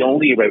actually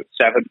only about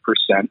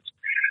 7%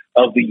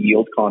 of the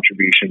yield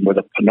contribution, with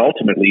a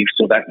penultimate leaf,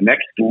 so that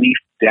next leaf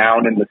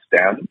down in the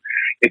stem,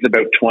 is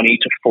about 20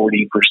 to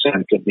 40%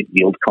 of the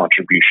yield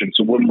contribution.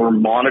 So when we're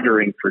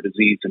monitoring for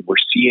disease and we're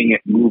seeing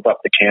it move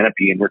up the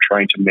canopy and we're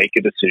trying to make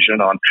a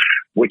decision on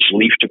which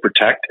leaf to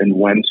protect and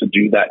when to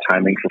do that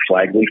timing for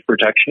flag leaf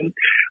protection,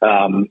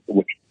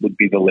 which would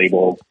be the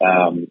label,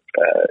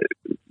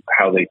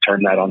 how they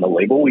turn that on the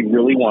label, we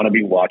really want to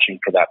be watching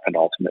for that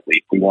penultimate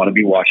leaf. We want to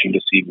be watching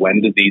to see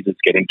when disease is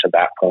getting to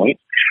that point.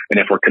 And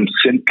if we're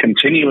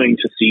continuing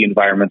to see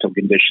environmental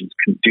conditions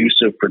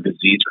conducive for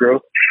disease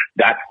growth,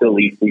 that's the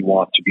leaf we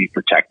want to be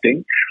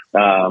protecting.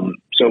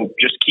 So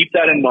just keep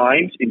that in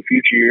mind in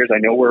future years. I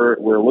know we're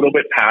a little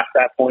bit past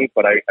that point,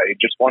 but I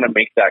just want to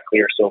make that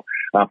clear so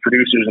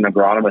producers and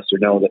agronomists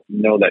know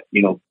that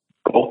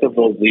both of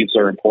those leaves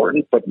are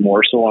important, but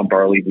more so on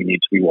barley, we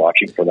need to be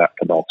watching for that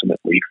penultimate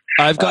leaf.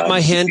 I've got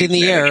my hand in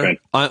the air.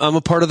 I'm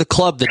a part of the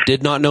club that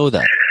did not know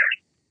that.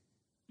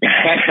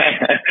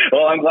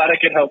 Well, I'm glad I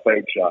could help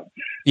out, Sean.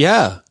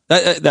 Yeah,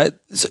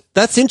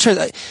 that's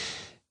interesting.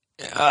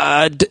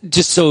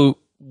 Just so,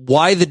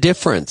 why the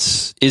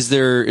difference? Is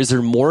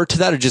there more to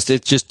that, or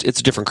it's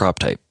a different crop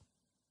type?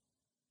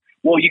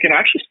 Well, you can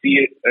actually see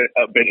it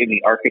a bit in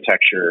the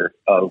architecture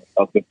of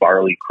the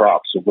barley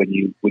crop. So if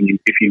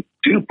you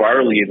do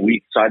barley and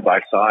wheat side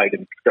by side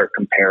and start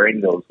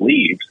comparing those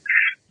leaves,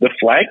 the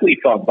flag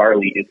leaf on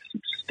barley is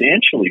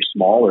substantially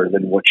smaller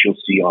than what you'll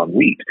see on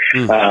wheat.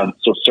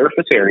 So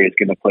surface area is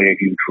going to play a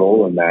huge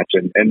role in that.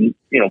 And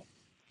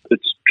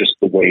it's just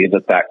the way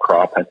that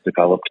crop has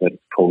developed and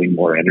pulling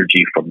more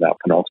energy from that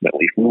penultimate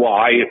leaf.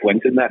 Why it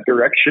went in that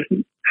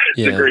direction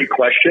is a great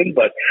question,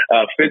 but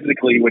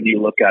physically, when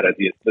you look at it,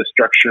 the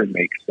structure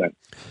makes sense.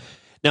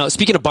 Now,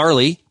 speaking of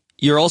barley,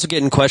 you're also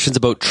getting questions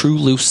about true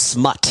loose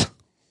smut.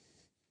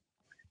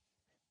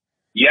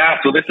 Yeah,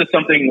 so this is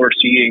something we're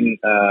seeing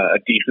a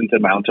decent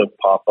amount of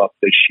pop up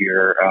this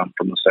year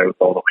from the south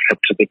all the way up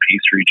to the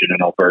Peace region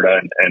in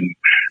Alberta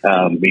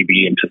and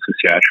maybe into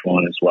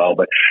Saskatchewan as well.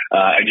 But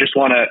I just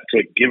want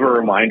to give a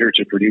reminder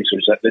to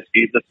producers that this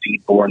is a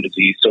seed-borne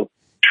disease. So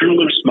true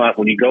loose smut,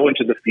 when you go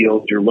into the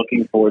field, you're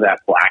looking for that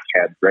black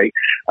head, right?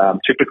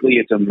 Typically,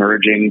 it's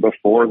emerging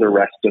before the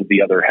rest of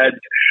the other heads,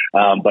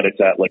 but it's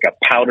like a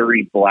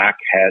powdery black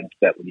head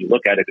that when you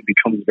look at it, it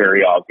becomes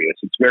very obvious.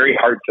 It's very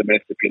hard to miss.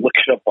 If you look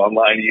it up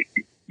online,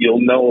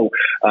 you'll know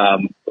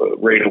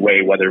right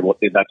away whether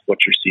that's what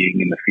you're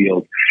seeing in the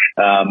field.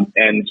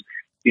 And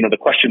the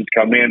questions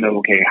come in of,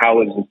 okay,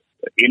 how is this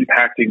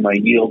impacting my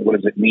yield? What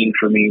does it mean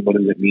for me? What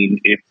does it mean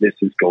if this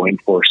is going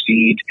for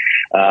seed?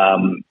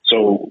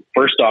 So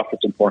first off,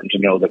 it's important to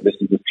know that this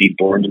is a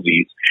seed-borne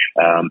disease.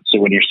 So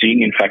when you're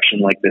seeing infection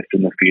like this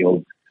in the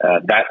field,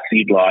 that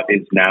seed lot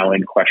is now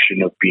in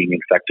question of being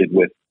infected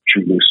with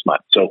true loose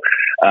smut. So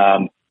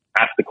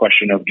ask the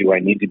question of, do I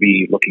need to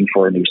be looking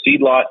for a new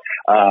seed lot?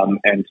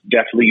 And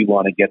definitely you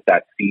want to get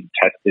that seed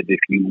tested if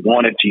you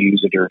wanted to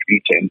use it or if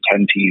you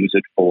intend to use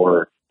it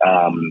for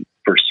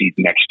seed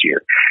next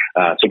year.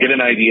 So get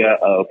an idea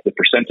of the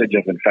percentage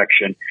of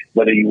infection,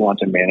 whether you want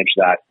to manage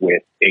that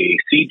with a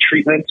seed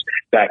treatment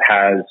that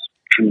has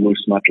true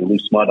loose smut or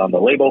loose smut on the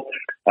label,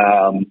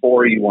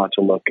 or you want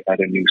to look at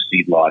a new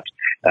seed lot.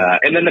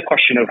 And then the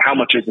question of how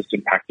much is this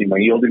impacting my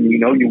yield? And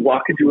you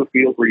walk into a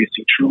field where you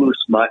see true loose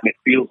smut and it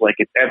feels like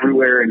it's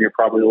everywhere and you're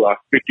probably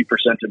lost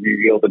 50% of your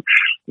yield. And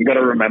you got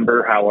to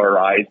remember how our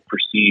eyes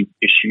perceive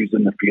issues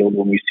in the field.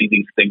 When we see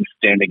these things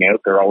standing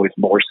out, they're always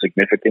more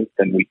significant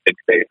than we think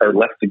they are,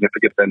 less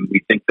significant than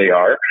we think they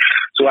are.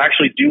 So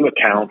actually do a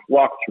count,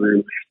 walk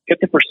through, get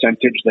the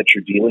percentage that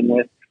you're dealing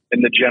with,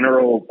 and the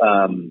general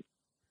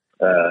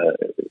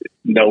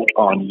note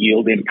on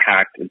yield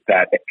impact is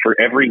that for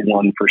every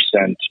 1%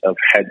 of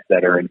heads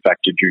that are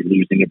infected, you're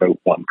losing about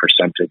 1%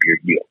 of your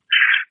yield.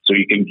 So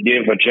you can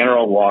give a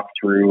general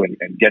walkthrough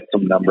and get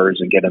some numbers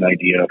and get an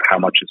idea of how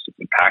much this is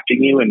impacting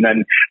you. And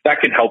then that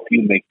can help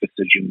you make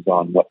decisions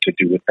on what to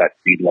do with that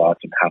seed lot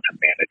and how to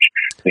manage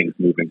things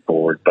moving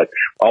forward. But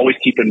always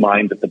keep in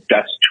mind that the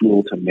best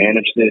tool to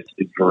manage this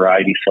is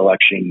variety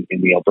selection.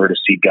 In the Alberta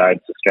Seed Guide,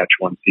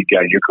 Saskatchewan Seed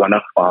Guide, you're going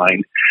to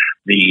find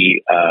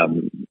the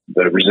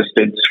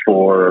resistance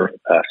for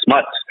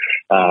smut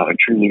and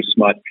true loose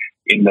smut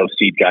in those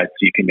seed guides,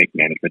 so you can make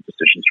management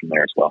decisions from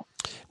there as well.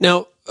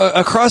 Now,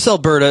 across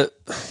Alberta,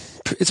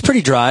 it's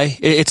pretty dry.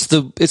 It's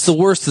the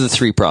worst of the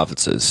three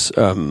provinces.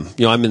 I'm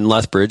in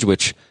Lethbridge,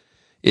 which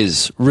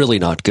is really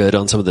not good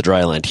on some of the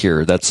dry land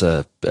here. That's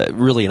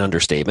really an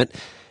understatement.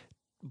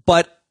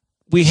 But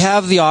we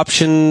have the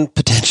option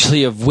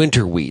potentially of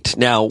winter wheat.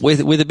 Now, with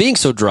it being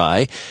so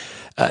dry,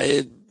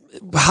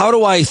 how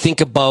do I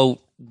think about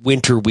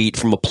winter wheat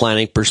from a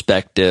planning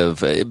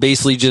perspective?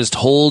 Basically just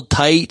hold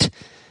tight,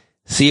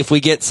 see if we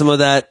get some of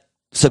that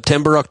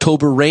September,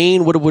 October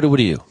rain. What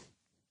do you do?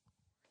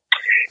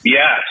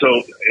 Yeah, so,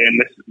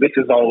 and this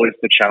is always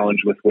the challenge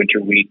with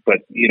winter wheat, but,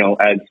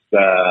 as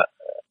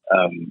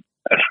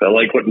I feel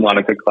like what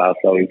Monica Klaus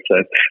always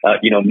says,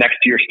 next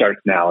year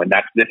starts now, and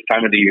that's this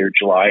time of the year,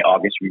 July,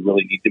 August, we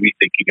really need to be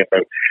thinking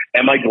about,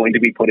 am I going to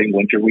be putting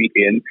winter wheat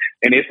in?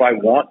 And if I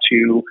want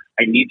to,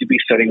 I need to be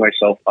setting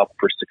myself up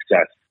for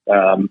success.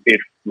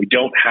 If we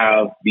don't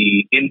have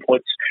the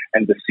inputs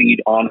and the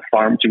seed on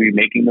farm to be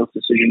making those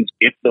decisions,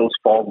 if those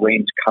fall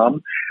rains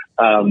come,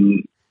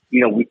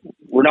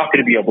 we're not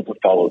going to be able to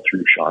follow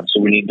through, Sean. So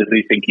we need to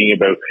be thinking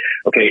about,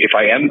 okay, if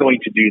I am going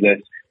to do this,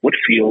 what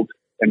field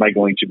am I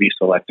going to be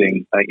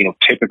selecting?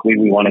 Typically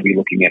we want to be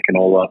looking at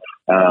canola.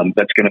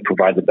 That's going to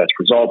provide the best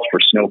results for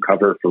snow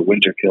cover, for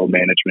winter kill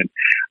management.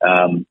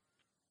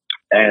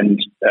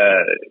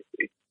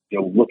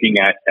 Looking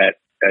at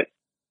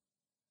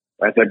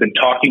as I've been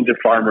talking to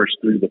farmers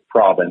through the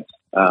province,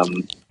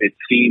 it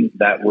seems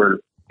that we're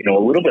a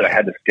little bit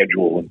ahead of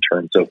schedule in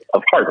terms of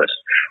harvest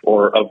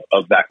or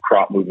of that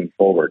crop moving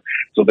forward.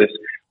 So this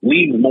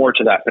leans more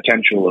to that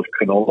potential of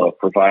canola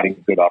providing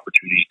a good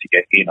opportunity to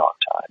get in on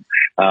time.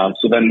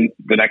 So then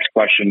the next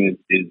question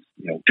is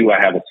do I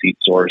have a seed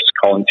source?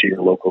 Calling to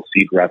your local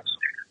seed reps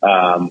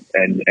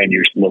and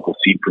your local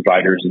seed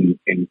providers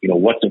and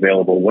what's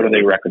available, what are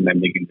they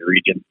recommending in the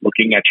region,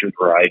 looking at your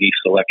variety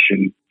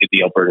selection in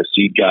the Alberta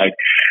Seed Guide,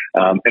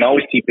 and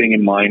always keeping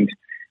in mind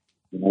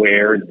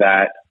where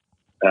that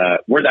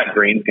where that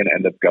grain's going to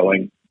end up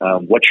going.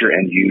 What's your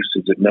end use?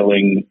 Is it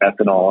milling,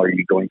 ethanol? Are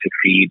you going to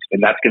feed?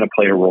 And that's going to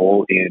play a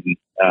role in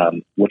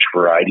which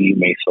variety you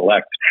may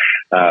select.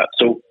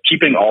 So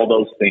keeping all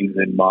those things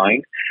in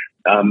mind,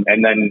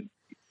 and then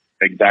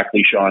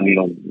exactly, Sean,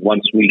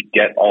 once we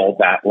get all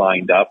that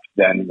lined up,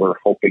 then we're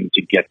hoping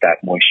to get that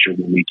moisture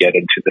when we get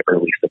into the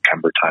early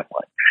September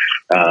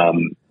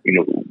timeline.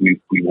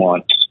 We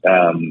want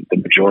the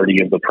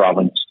majority of the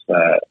province,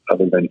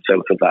 other than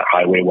south of that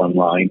Highway 1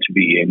 line, to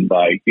be in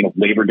by,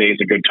 Labor Day is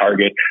a good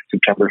target.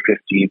 September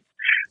 15th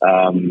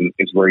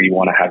is where you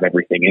want to have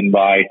everything in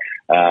by.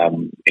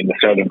 In the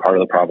southern part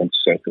of the province,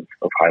 south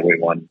of Highway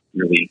 1,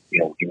 really,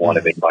 you want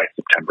it in by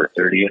September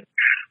 30th.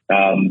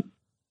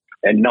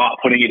 And not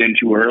putting it in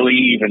too early,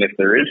 even if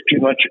there is too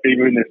much,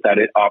 even if that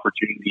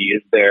opportunity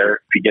is there.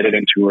 If you get it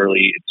in too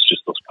early, it's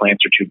just those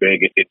plants are too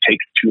big. It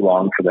takes too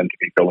long for them to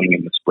get going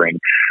in the spring.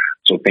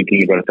 So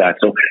thinking about that.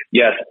 So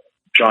yes,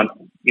 John,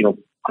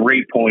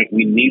 great point.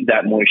 We need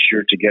that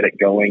moisture to get it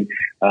going.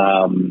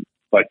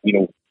 But,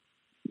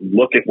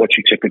 look at what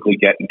you typically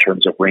get in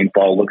terms of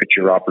rainfall, look at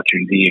your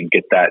opportunity and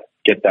get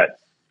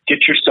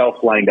yourself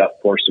lined up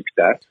for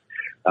success.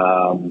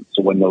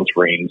 So when those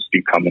rains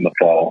do come in the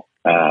fall,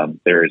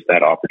 there is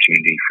that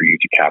opportunity for you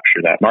to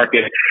capture that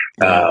market,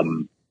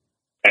 and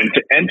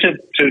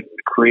to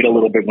create a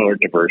little bit more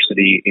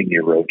diversity in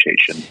your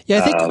rotation.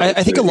 Yeah,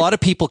 I think a lot of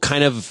people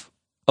kind of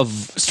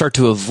start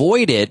to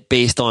avoid it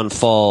based on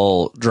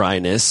fall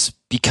dryness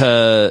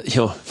because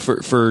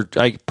for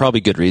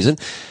probably good reason.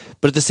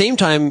 But at the same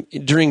time,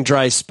 during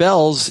dry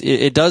spells,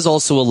 it does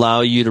also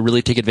allow you to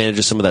really take advantage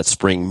of some of that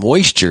spring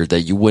moisture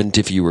that you wouldn't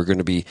if you were going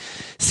to be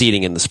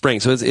seeding in the spring.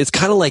 So it's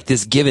kind of like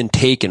this give and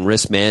take and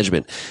risk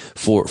management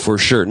for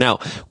sure. Now,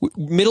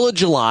 middle of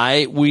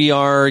July, we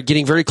are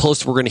getting very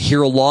close. We're going to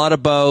hear a lot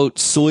about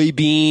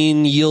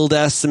soybean yield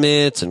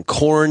estimates and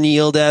corn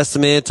yield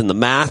estimates and the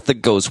math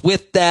that goes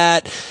with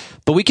that.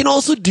 But we can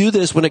also do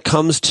this when it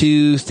comes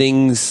to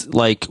things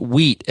like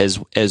wheat as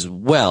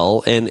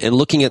well, and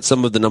looking at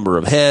some of the number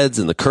of heads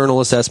and the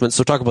kernel assessments.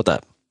 So talk about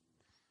that.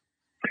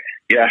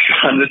 Yeah,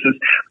 Sean,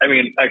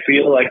 I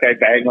feel like I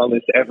bang on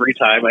this every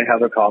time I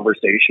have a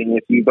conversation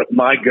with you, but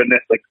my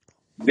goodness,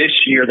 this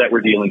year that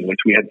we're dealing with,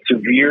 we had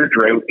severe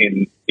drought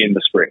in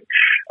the spring.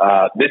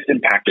 This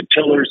impacted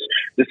tillers.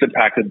 This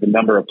impacted the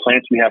number of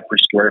plants we have per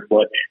square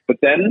foot. But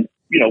then,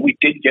 we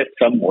did get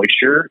some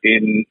moisture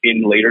in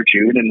later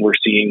June, and we're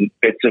seeing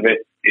bits of it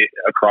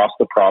across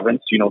the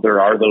province.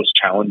 There are those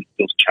challenged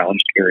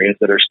areas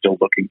that are still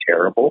looking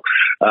terrible.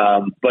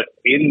 But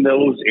in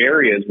those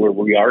areas where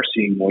we are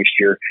seeing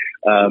moisture,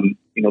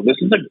 this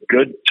is a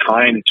good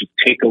time to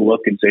take a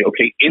look and say,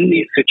 okay, in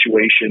these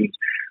situations,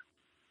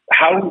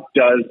 how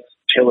does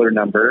tiller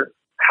number,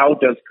 how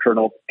does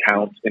kernel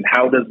count, and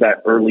how does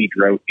that early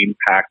drought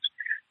impact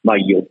my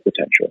yield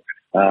potential?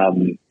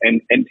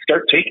 And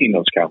start taking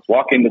those counts.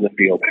 Walk into the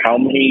field. How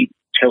many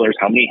tillers,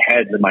 how many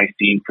heads am I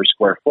seeing per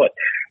square foot?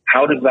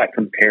 How does that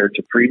compare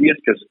to previous?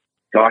 Because,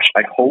 gosh,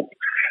 I hope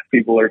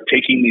people are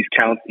taking these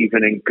counts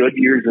even in good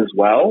years as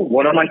well.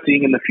 What am I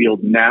seeing in the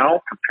field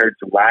now compared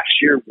to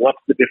last year? What's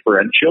the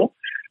differential?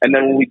 And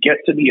then when we get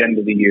to the end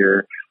of the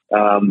year,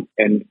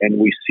 and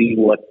we see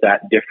what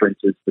that difference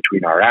is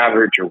between our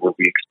average or where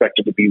we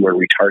expected to be, where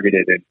we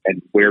targeted,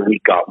 and where we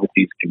got with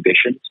these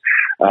conditions,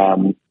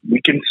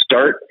 we can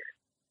start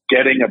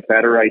getting a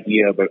better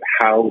idea about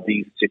how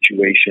these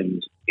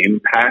situations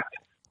impact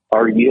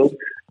our yield.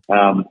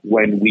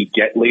 When we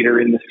get later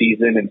in the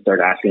season and start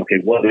asking,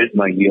 okay, what is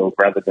my yield,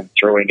 rather than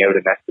throwing out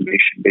an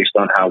estimation based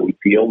on how we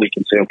feel, we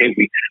can say,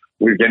 okay,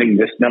 we're getting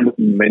this number,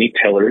 many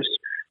tillers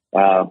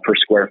per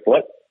square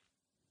foot.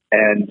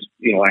 And,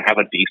 I have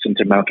a decent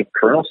amount of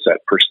kernel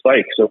set per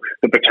spike. So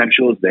the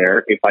potential is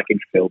there if I can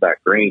fill that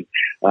grain.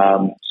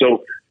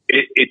 So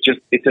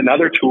it's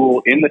another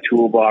tool in the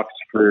toolbox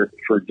for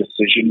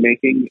decision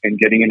making and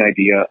getting an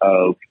idea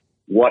of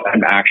what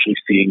I'm actually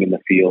seeing in the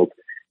field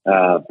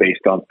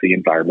based on the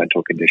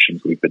environmental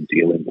conditions we've been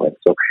dealing with.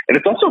 So, and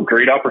it's also a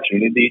great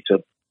opportunity to,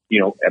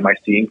 am I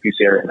seeing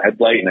Fusarium head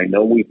blight? And I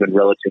know we've been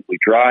relatively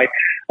dry,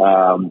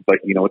 but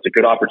it's a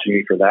good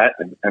opportunity for that.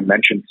 And I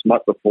mentioned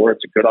smut before.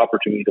 It's a good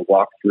opportunity to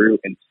walk through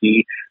and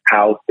see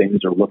how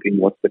things are looking.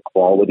 What's the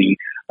quality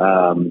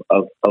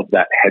of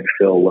that head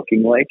fill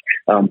looking like?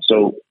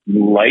 So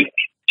like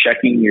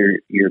checking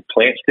your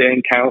plant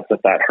stand counts at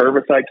that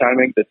herbicide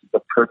timing, this is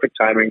the perfect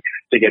timing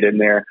to get in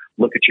there,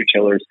 look at your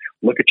tillers,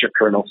 look at your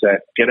kernel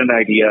set, get an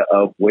idea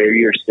of where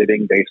you're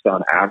sitting based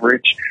on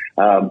average,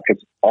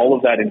 because all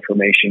of that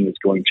information is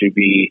going to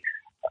be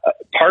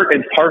part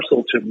and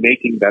parcel to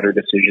making better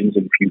decisions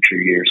in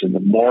future years. And the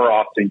more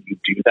often you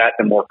do that,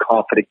 the more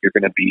confident you're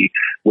going to be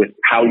with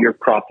how your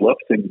crop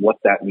looks and what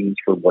that means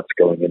for what's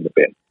going in the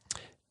bin.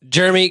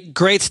 Jeremy,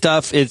 great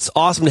stuff. It's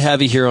awesome to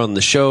have you here on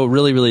the show.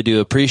 Really, really do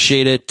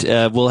appreciate it.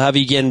 We'll have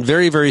you again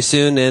very, very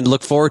soon and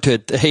look forward to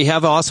it. Hey,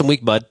 have an awesome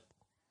week, bud.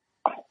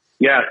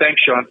 Yeah,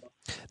 thanks, Sean.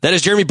 That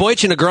is Jeremy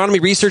Boychin,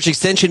 Agronomy Research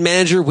Extension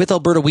Manager with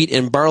Alberta Wheat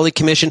and Barley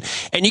Commission.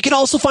 And you can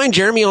also find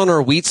Jeremy on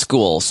our Wheat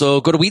School.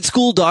 So go to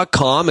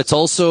wheatschool.com. It's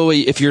also,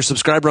 if you're a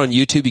subscriber on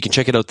YouTube, you can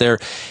check it out there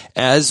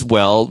as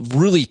well.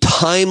 Really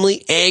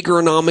timely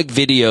agronomic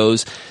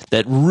videos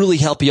that really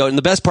help you out. And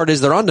the best part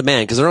is they're on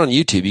demand because they're on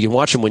YouTube. You can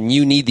watch them when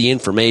you need the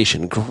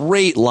information.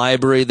 Great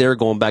library there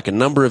going back a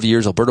number of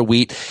years. Alberta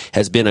Wheat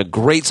has been a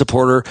great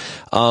supporter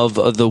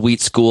of the Wheat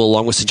School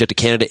along with Syngenta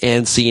Canada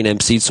and C&M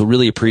Seeds. So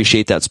really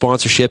appreciate that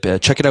sponsorship.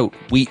 Check it out,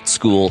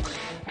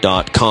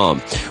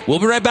 wheatschool.com. We'll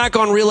be right back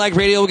on RealAg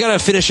Radio. We got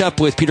to finish up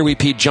with Peter Wheat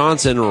Pete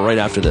Johnson right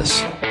after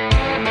this.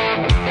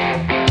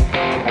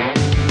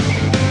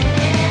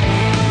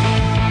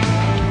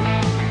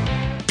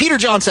 Peter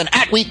Johnson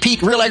at Wheat Pete,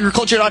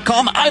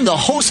 RealAgriculture.com. I'm the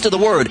host of The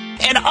Word,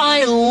 and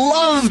I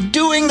love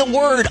doing The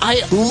Word.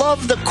 I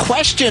love the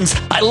questions.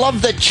 I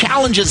love the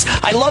challenges.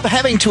 I love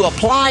having to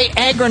apply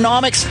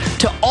agronomics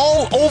to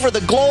all over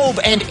the globe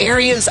and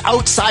areas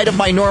outside of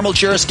my normal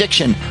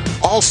jurisdiction.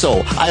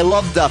 Also, I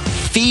love the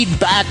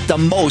feedback the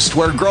most,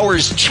 where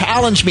growers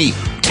challenge me,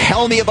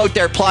 tell me about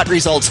their plot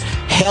results,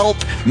 help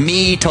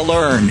me to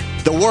learn.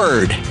 The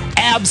Word,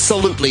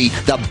 absolutely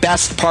the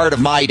best part of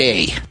my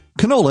day.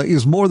 Canola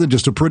is more than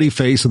just a pretty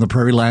face in the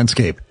prairie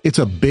landscape. It's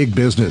a big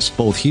business,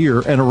 both here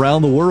and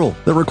around the world,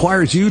 that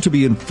requires you to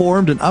be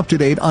informed and up to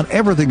date on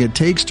everything it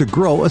takes to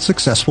grow a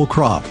successful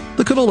crop.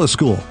 The Canola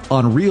School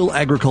on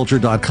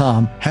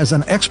RealAgriculture.com has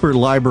an expert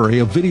library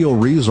of video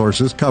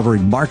resources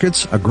covering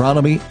markets,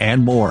 agronomy,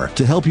 and more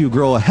to help you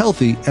grow a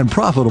healthy and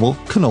profitable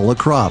canola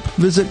crop.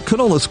 Visit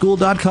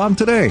canolaschool.com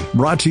today.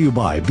 Brought to you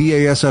by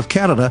BASF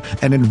Canada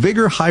and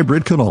Invigor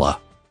Hybrid Canola.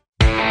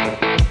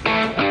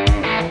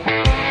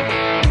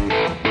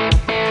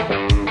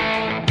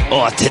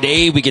 Oh,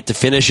 today we get to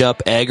finish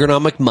up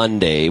Agronomic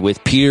Monday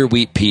with Peter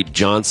Wheat Pete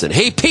Johnson.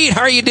 Hey, Pete,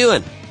 how are you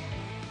doing?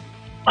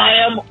 I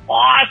am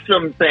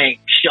awesome,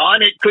 thanks,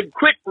 Sean. It could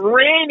quit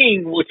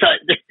raining.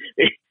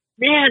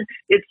 Man,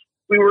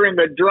 we were in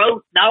the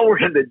drought, now we're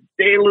in the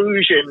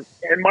deluge, and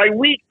my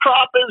wheat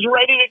crop is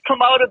ready to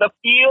come out of the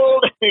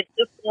field. It's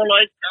just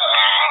like,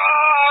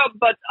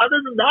 but other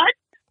than that,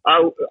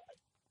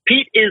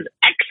 Pete is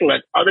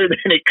excellent, other than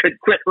it could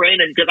quit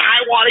raining, because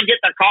I want to get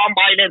the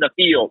combine in the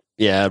field.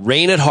 Yeah,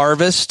 rain at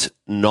harvest,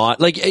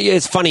 not like,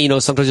 it's funny,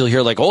 sometimes you'll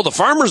hear like, oh, the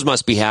farmers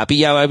must be happy.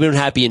 Yeah, I've been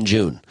happy in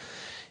June.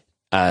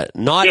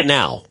 Not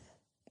now,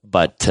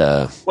 but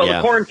yeah. The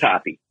corn's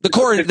happy. The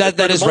corn,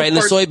 that is right, and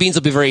the soybeans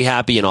will be very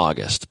happy in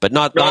August, but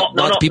not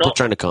people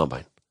trying to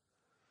combine.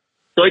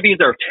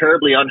 Soybeans are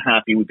terribly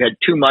unhappy. We've had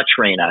too much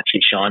rain,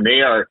 actually, Sean.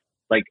 They are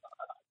like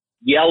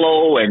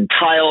yellow and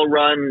tile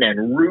run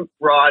and root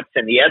rots,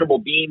 and the edible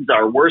beans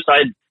are worse.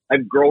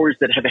 I've growers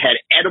that have had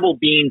edible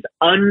beans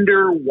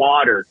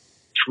underwater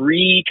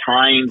 3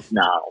 times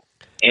now,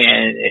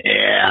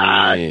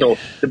 and so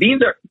the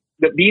beans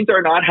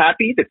are not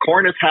happy. The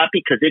corn is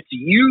happy because it's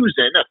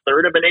using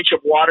 1/3 of an inch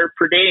of water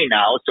per day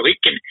now, so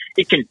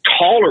it can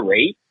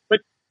tolerate.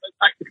 But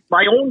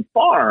my own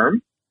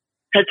farm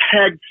has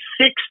had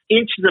 6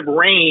 inches of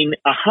rain,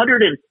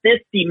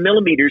 150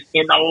 millimeters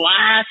in the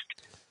last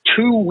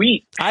 2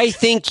 weeks. I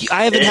think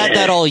I haven't had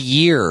that all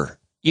year.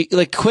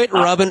 Quit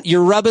rubbing.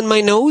 You're rubbing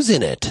my nose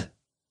in it.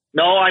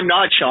 No, I'm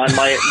not, Sean.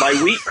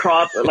 My wheat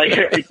crop,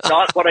 it's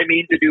not what I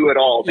mean to do at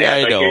all. Man.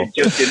 Yeah, I know.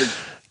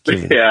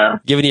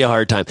 Giving you a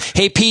hard time.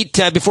 Hey, Pete,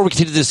 before we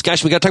continue the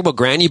discussion, we got to talk about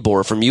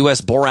Granubor from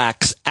US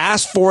Borax.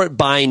 Ask for it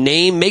by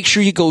name. Make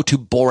sure you go to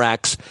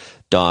borax.com.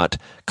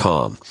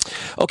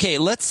 Okay,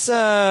 let's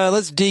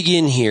dig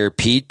in here,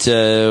 Pete.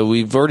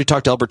 We've already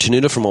talked to Albert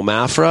Tenuta from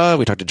Omafra.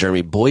 We talked to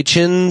Jeremy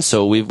Boychin,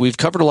 so we've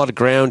covered a lot of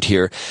ground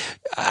here.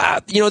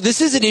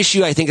 This is an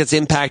issue I think that's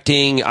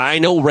impacting. I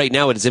know right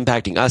now it is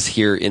impacting us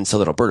here in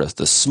Southern Alberta.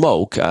 The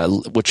smoke,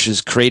 which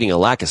is creating a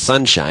lack of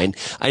sunshine.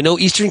 I know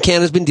Eastern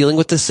Canada's been dealing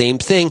with the same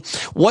thing.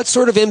 What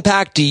sort of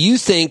impact do you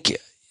think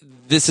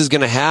this is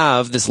going to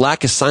have? This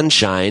lack of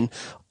sunshine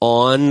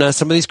on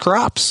some of these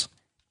crops?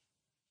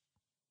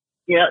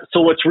 Yeah, so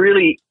what's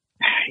really,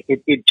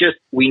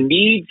 we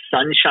need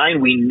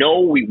sunshine. We know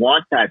we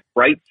want that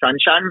bright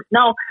sunshine.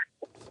 Now,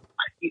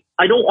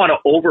 I don't want to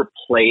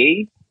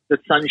overplay the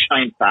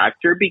sunshine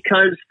factor,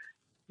 because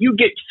you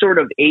get sort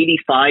of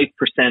 85%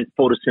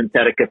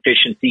 photosynthetic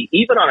efficiency,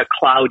 even on a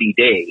cloudy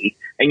day,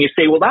 and you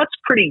say, well, that's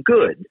pretty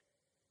good.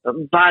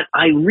 But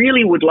I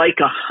really would like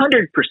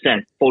 100%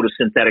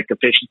 photosynthetic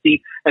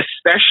efficiency,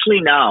 especially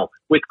now.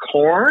 With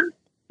corn,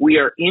 we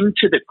are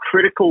into the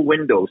critical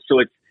window, so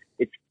it's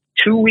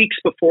 2 weeks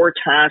before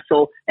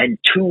tassel and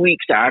 2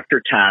 weeks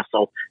after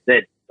tassel,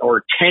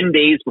 or 10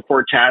 days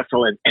before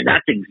tassel, and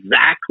that's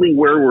exactly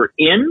where we're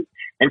in.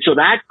 And so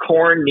that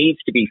corn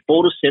needs to be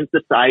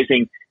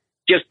photosynthesizing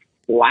just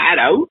flat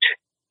out,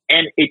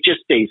 and it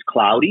just stays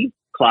cloudy,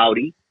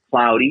 cloudy,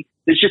 cloudy.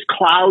 There's just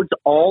clouds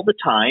all the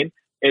time.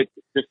 It's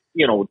just,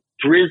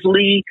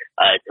 drizzly,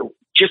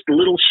 just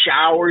little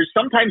showers,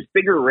 sometimes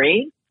bigger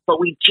rain, but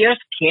we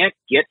just can't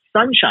get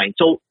sunshine.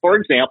 So, for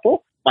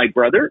example, my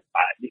brother,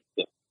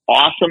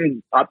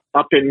 awesome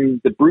up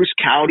in the Bruce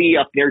County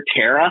up near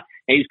Tara,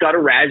 and he's got a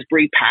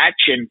raspberry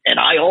patch, and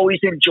I always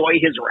enjoy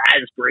his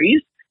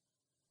raspberries.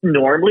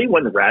 Normally,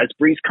 when the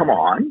raspberries come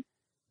on,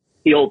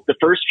 the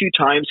first few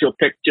times he'll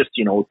pick just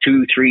 2,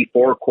 3,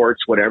 4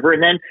 quarts, whatever,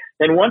 and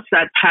then once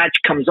that patch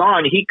comes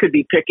on, he could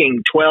be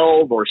picking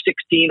 12 or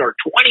 16 or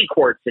 20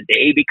 quarts a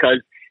day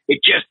because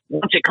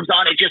once it comes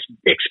on, it just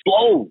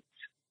explodes.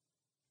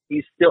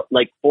 He's still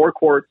like 4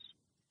 quarts,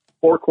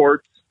 4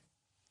 quarts,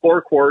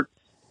 4 quarts.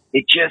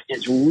 It just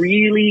is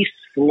really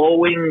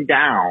slowing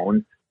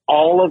down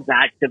all of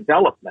that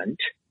development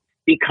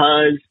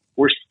because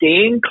we're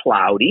staying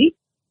cloudy.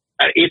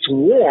 It's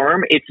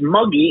warm, it's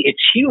muggy,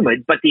 it's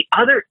humid. But the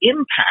other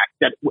impact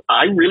that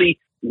I really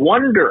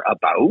wonder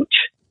about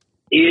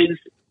is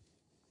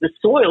the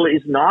soil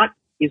is not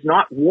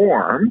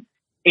warm.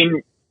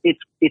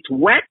 It's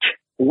wet.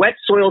 Wet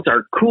soils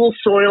are cool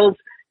soils.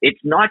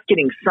 It's not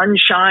getting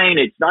sunshine.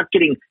 It's not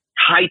getting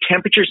high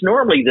temperatures.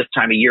 Normally this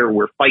time of year,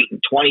 we're fighting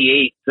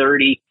 28,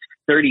 30,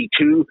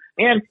 32,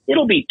 and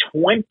it'll be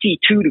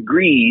 22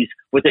 degrees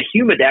with a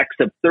humidex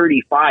of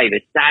 35.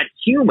 It's that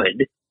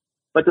humid,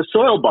 but the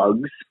soil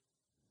bugs,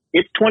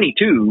 it's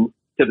 22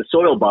 to the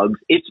soil bugs.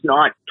 It's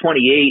not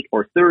 28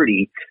 or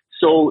 30.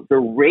 So the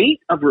rate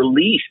of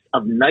release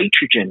of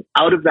nitrogen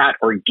out of that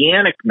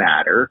organic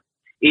matter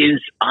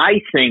is,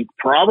 I think,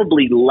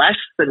 probably less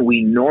than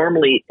we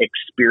normally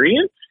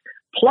experience.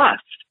 Plus,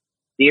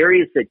 the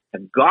areas that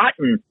have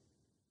gotten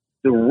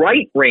the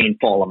right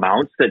rainfall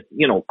amounts that,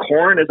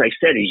 corn, as I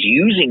said, is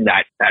using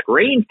that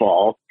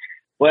rainfall.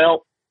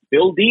 Well,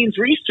 Bill Dean's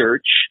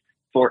research,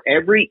 for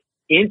every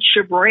inch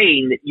of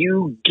rain that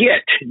you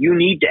get, you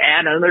need to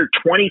add another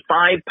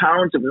 25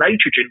 pounds of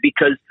nitrogen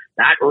because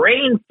that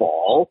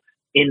rainfall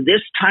in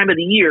this time of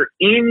the year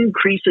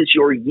increases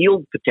your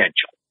yield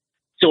potential.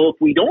 So if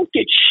we don't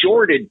get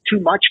shorted too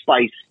much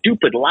by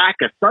stupid lack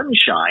of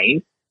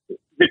sunshine,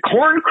 the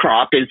corn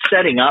crop is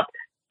setting up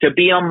to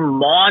be a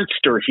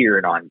monster here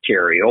in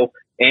Ontario.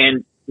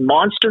 And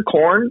monster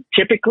corn,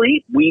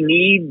 typically, we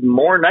need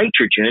more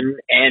nitrogen,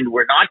 and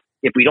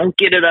if we don't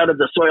get it out of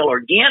the soil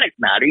organic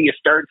matter, you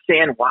start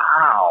saying,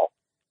 wow,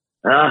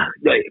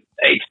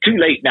 it's too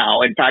late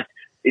now. In fact,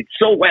 it's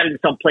so wet in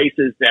some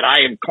places that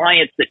I have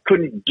clients that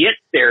couldn't get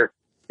their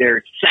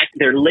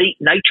late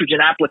nitrogen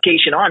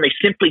application on. They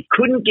simply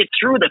couldn't get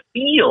through the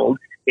field.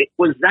 It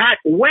was that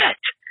wet.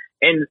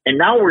 And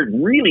now we're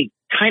really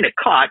kind of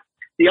caught.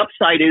 The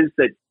upside is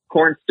that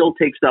corn still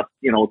takes up,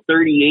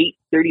 38%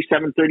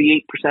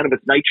 of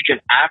its nitrogen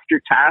after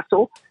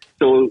tassel.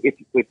 So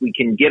if we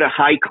can get a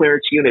high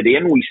clearance unit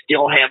in, we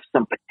still have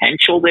some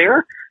potential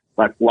there.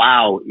 But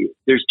wow,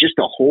 there's just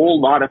a whole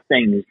lot of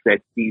things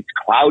that these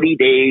cloudy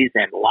days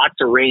and lots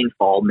of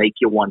rainfall make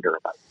you wonder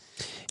about.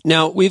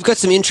 Now, we've got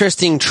some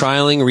interesting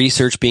trialing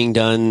research being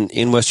done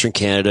in Western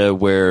Canada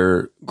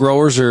where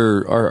growers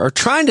are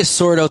trying to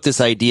sort out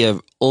this idea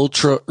of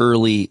ultra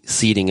early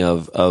seeding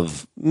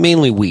of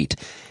mainly wheat.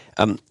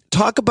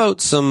 Talk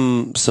about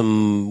some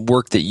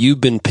work that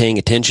you've been paying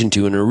attention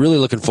to and are really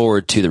looking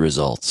forward to the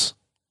results.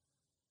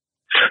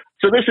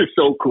 So this is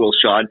so cool,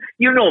 Sean.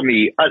 You know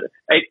me,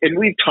 and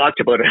we've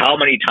talked about it how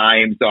many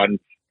times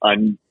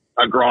on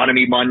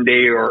Agronomy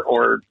Monday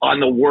or on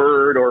the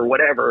Word or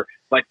whatever,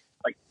 but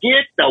like,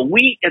 get the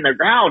wheat in the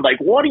ground. Like,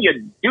 what are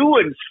you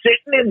doing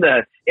sitting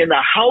in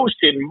the house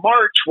in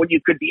March when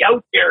you could be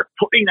out there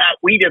putting that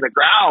wheat in the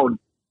ground?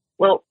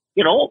 Well,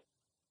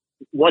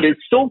 what is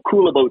so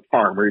cool about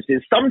farmers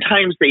is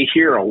sometimes they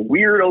hear a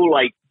weirdo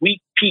like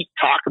Wheat Pete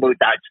talk about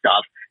that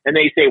stuff, and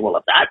they say, well,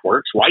 if that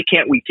works, why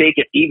can't we take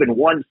it even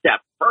one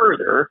step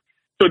further?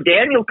 So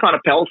Daniel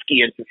Konopelski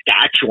in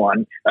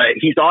Saskatchewan,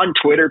 he's on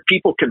Twitter.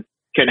 People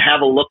can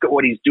have a look at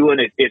what he's doing.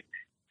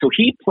 So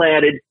he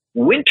planted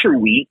winter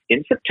wheat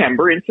in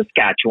September in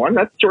Saskatchewan.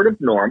 That's sort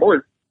of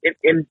normal,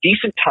 in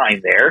decent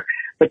time there.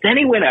 But then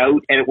he went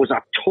out, and it was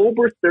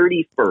October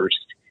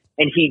 31st,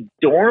 and he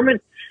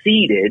dormant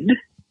seeded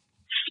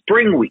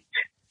spring wheat.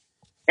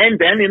 And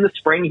then in the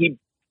spring, he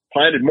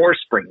planted more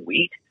spring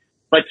wheat.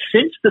 But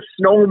since the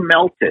snow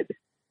melted,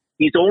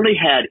 he's only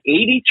had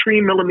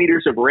 83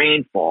 millimeters of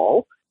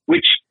rainfall,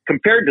 which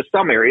compared to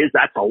some areas,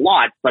 that's a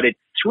lot, but it's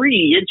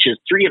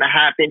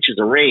 3.5 inches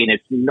of rain.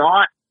 It's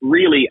not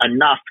really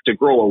enough to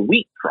grow a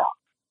wheat crop.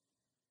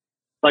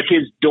 But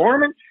his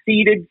dormant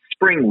seeded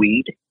spring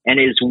wheat and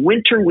his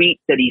winter wheat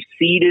that he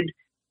seeded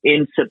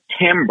in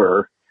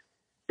September,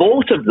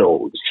 both of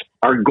those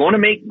are going to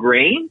make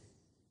grain.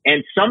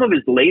 And some of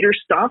his later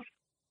stuff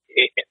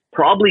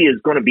probably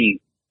is going to be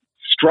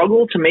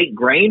struggle to make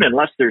grain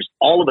unless there's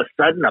all of a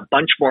sudden a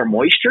bunch more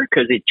moisture,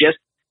 because it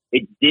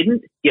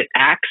didn't get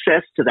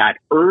access to that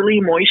early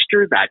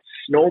moisture, that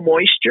snow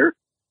moisture.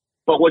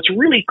 But what's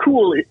really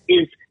cool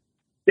is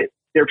that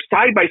they're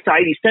side by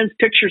side. He sends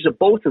pictures of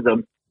both of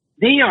them.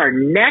 They are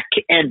neck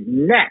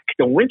and neck,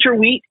 the winter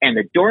wheat and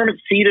the dormant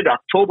seeded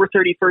October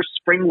 31st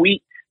spring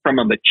wheat. From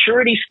a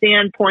maturity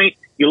standpoint,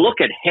 you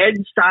look at head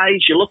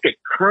size, you look at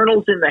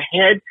kernels in the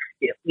head,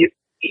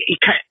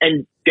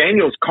 and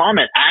Daniel's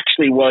comment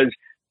actually was,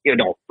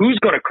 who's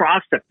going to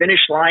cross the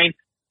finish line?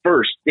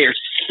 first. They're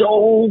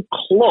so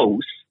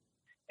close.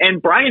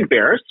 And Brian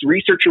Barris,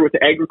 researcher with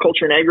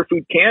Agriculture and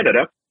Agri-Food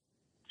Canada,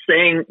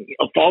 saying,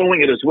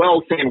 following it as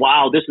well, saying,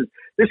 wow, this is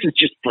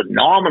just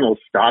phenomenal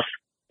stuff.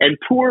 And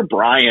poor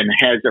Brian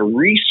has a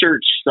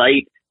research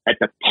site at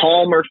the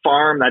Palmer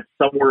Farm. That's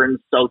somewhere in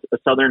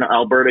southern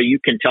Alberta. You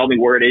can tell me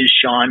where it is,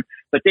 Sean.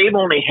 But they've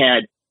only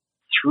had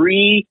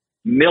 3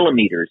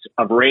 millimeters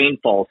of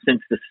rainfall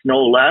since the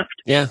snow left.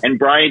 Yeah. And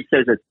Brian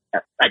says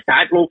at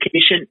that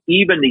location,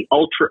 even the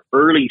ultra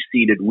early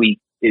seeded wheat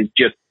is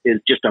just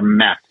a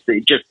mess.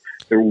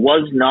 There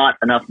was not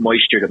enough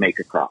moisture to make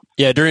a crop.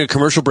 Yeah, during a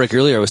commercial break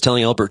earlier, I was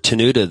telling Albert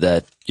Tenuta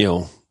that,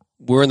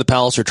 we're in the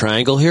Palliser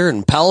Triangle here,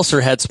 and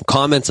Palliser had some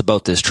comments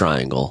about this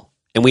triangle,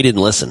 and we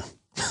didn't listen.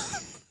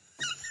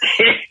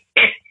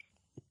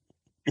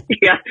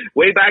 Yeah,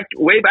 way back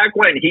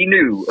when he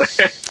knew.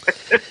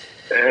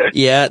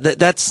 Yeah,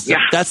 that's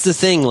the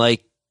thing.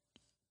 Like,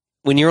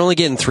 when you're only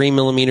getting 3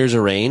 millimeters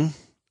of rain,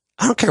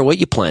 I don't care what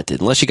you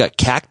planted, unless you got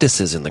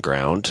cactuses in the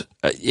ground.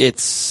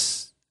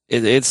 It's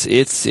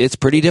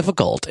pretty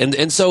difficult.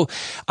 And so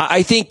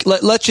I think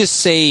let's just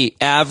say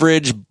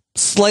average,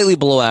 slightly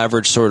below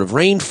average sort of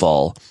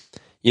rainfall.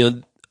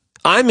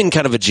 I'm in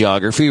kind of a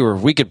geography where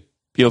we could,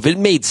 if it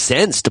made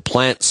sense to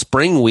plant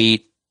spring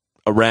wheat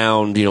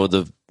around,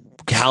 the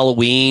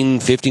Halloween,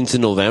 15th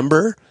of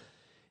November,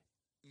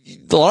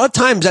 a lot of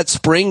times that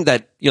spring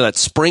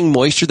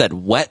moisture, that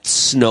wet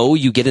snow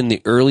you get in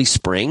the early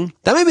spring,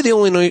 that might be the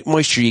only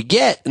moisture you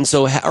get. And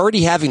so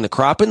already having the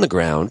crop in the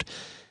ground,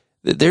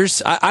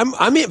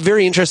 I'm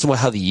very interested in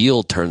how the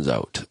yield turns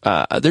out.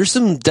 There's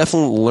some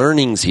definite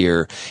learnings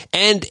here,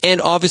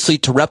 and obviously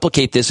to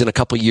replicate this in a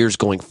couple of years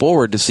going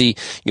forward to see,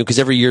 because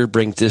every year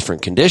brings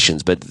different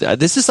conditions. But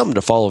this is something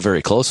to follow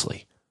very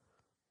closely.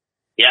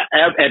 Yeah,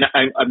 and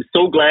I'm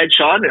so glad,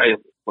 Sean.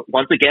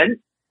 Once again,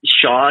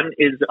 Sean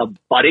is a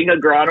budding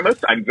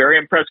agronomist. I'm very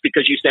impressed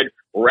because you said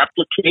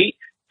replicate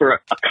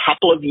for a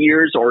couple of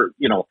years, or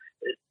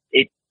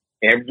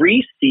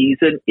every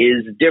season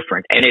is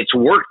different, and it's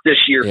worked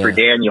this year for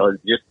Daniel.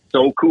 It's just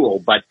so cool.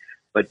 But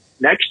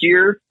next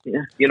year,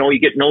 you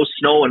get no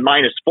snow and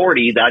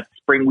 -40. That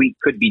spring wheat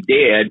could be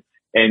dead,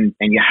 and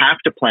you have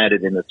to plant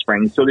it in the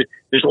spring. So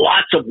there's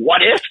lots of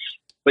what ifs.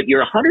 But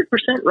you're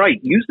 100% right.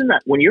 Using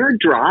that when you're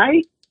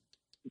dry,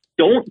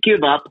 don't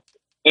give up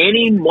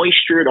any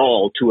moisture at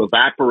all to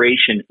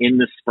evaporation in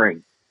the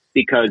spring,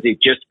 because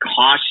it just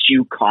costs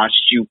you.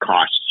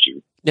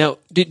 Now,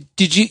 did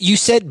you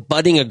said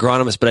budding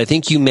agronomist, but I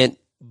think you meant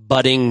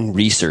budding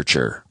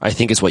researcher, I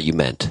think is what you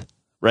meant,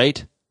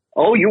 right?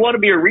 Oh, you want to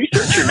be a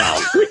researcher now?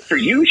 Good for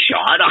you,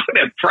 Sean. I'm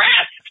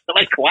impressed.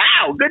 Like,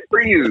 wow, good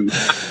for you.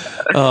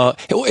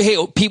 Hey,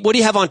 Pete, what do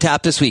you have on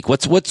tap this week?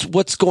 What's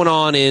going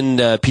on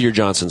in Peter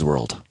Johnson's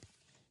world?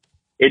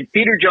 In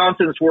Peter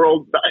Johnson's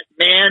world,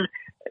 man,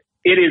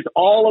 it is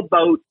all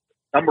about,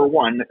 number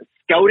one,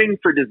 scouting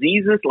for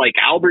diseases like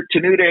Albert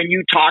Tenuta and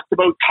you talked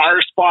about,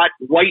 tar spot,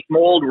 white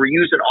mold. We're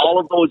using all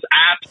of those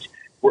apps.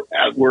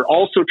 We're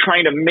also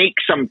trying to make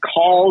some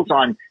calls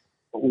on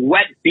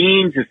wet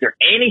beans. Is there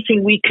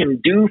anything we can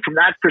do from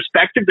that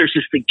perspective? There's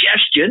a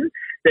suggestion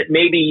that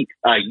maybe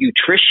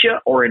Nutritia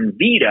or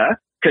Invita,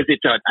 because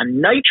it's a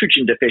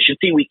nitrogen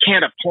deficiency, we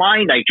can't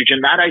apply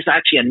nitrogen. That is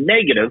actually a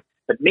negative.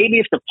 But maybe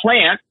if the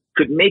plant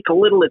could make a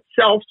little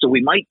itself, so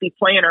we might be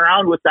playing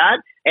around with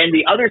that. And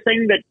the other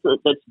thing that's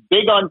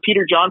big on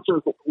Peter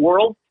Johnson's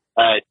world,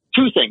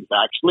 2 things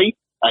actually.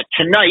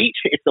 Tonight,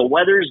 if the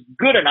weather's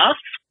good enough,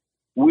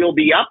 we'll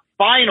be up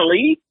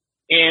finally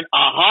in a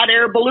hot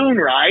air balloon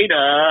ride.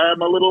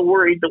 I'm a little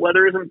worried the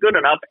weather isn't good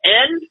enough.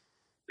 And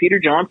Peter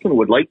Johnson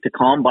would like to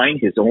combine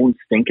his own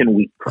stinking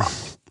wheat crop.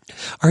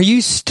 Are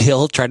you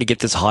still trying to get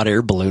this hot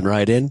air balloon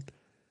ride in?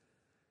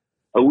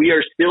 We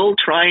are still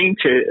trying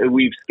to.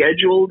 We've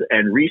scheduled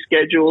and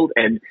rescheduled,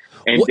 and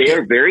they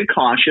are very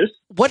cautious.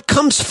 What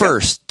comes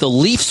first, the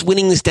Leafs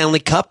winning the Stanley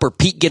Cup or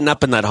Pete getting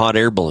up in that hot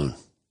air balloon?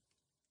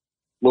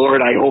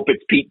 Lord, I hope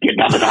it's Pete getting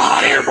up in the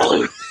hot air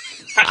balloon.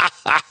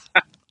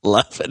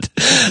 Love it.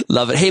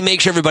 Love it. Hey, make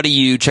sure everybody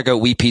you check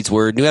out Wheat Pete's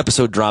Word. New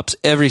episode drops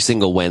every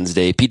single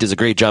Wednesday. Pete does a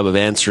great job of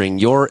answering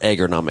your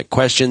agronomic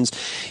questions.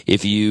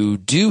 If you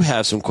do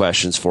have some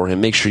questions for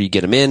him, make sure you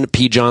get them in.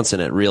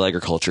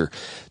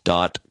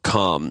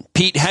 pjohnson@realagriculture.com.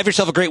 Pete, have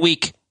yourself a great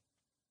week.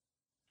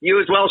 You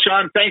as well,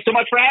 Sean. Thanks so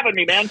much for having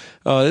me, man.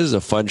 Oh, this is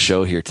a fun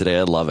show here today.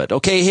 I love it.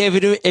 Okay, hey,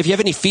 if you have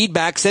any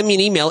feedback, send me an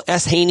email,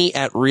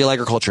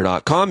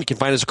 shaney@realagriculture.com. You can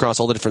find us across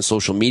all the different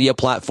social media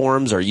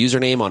platforms. Our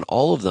username on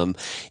all of them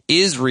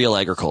is Real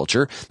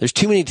Agriculture. There's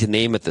too many to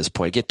name at this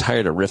point. I get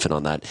tired of riffing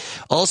on that.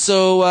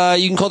 Also,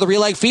 you can call the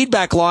Real Ag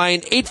feedback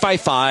line,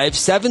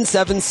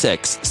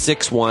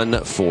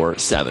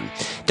 855-776-6147.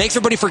 Thanks,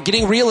 everybody, for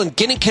getting real and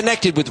getting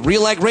connected with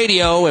Real Ag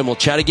Radio, and we'll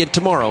chat again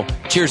tomorrow.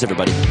 Cheers,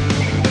 everybody.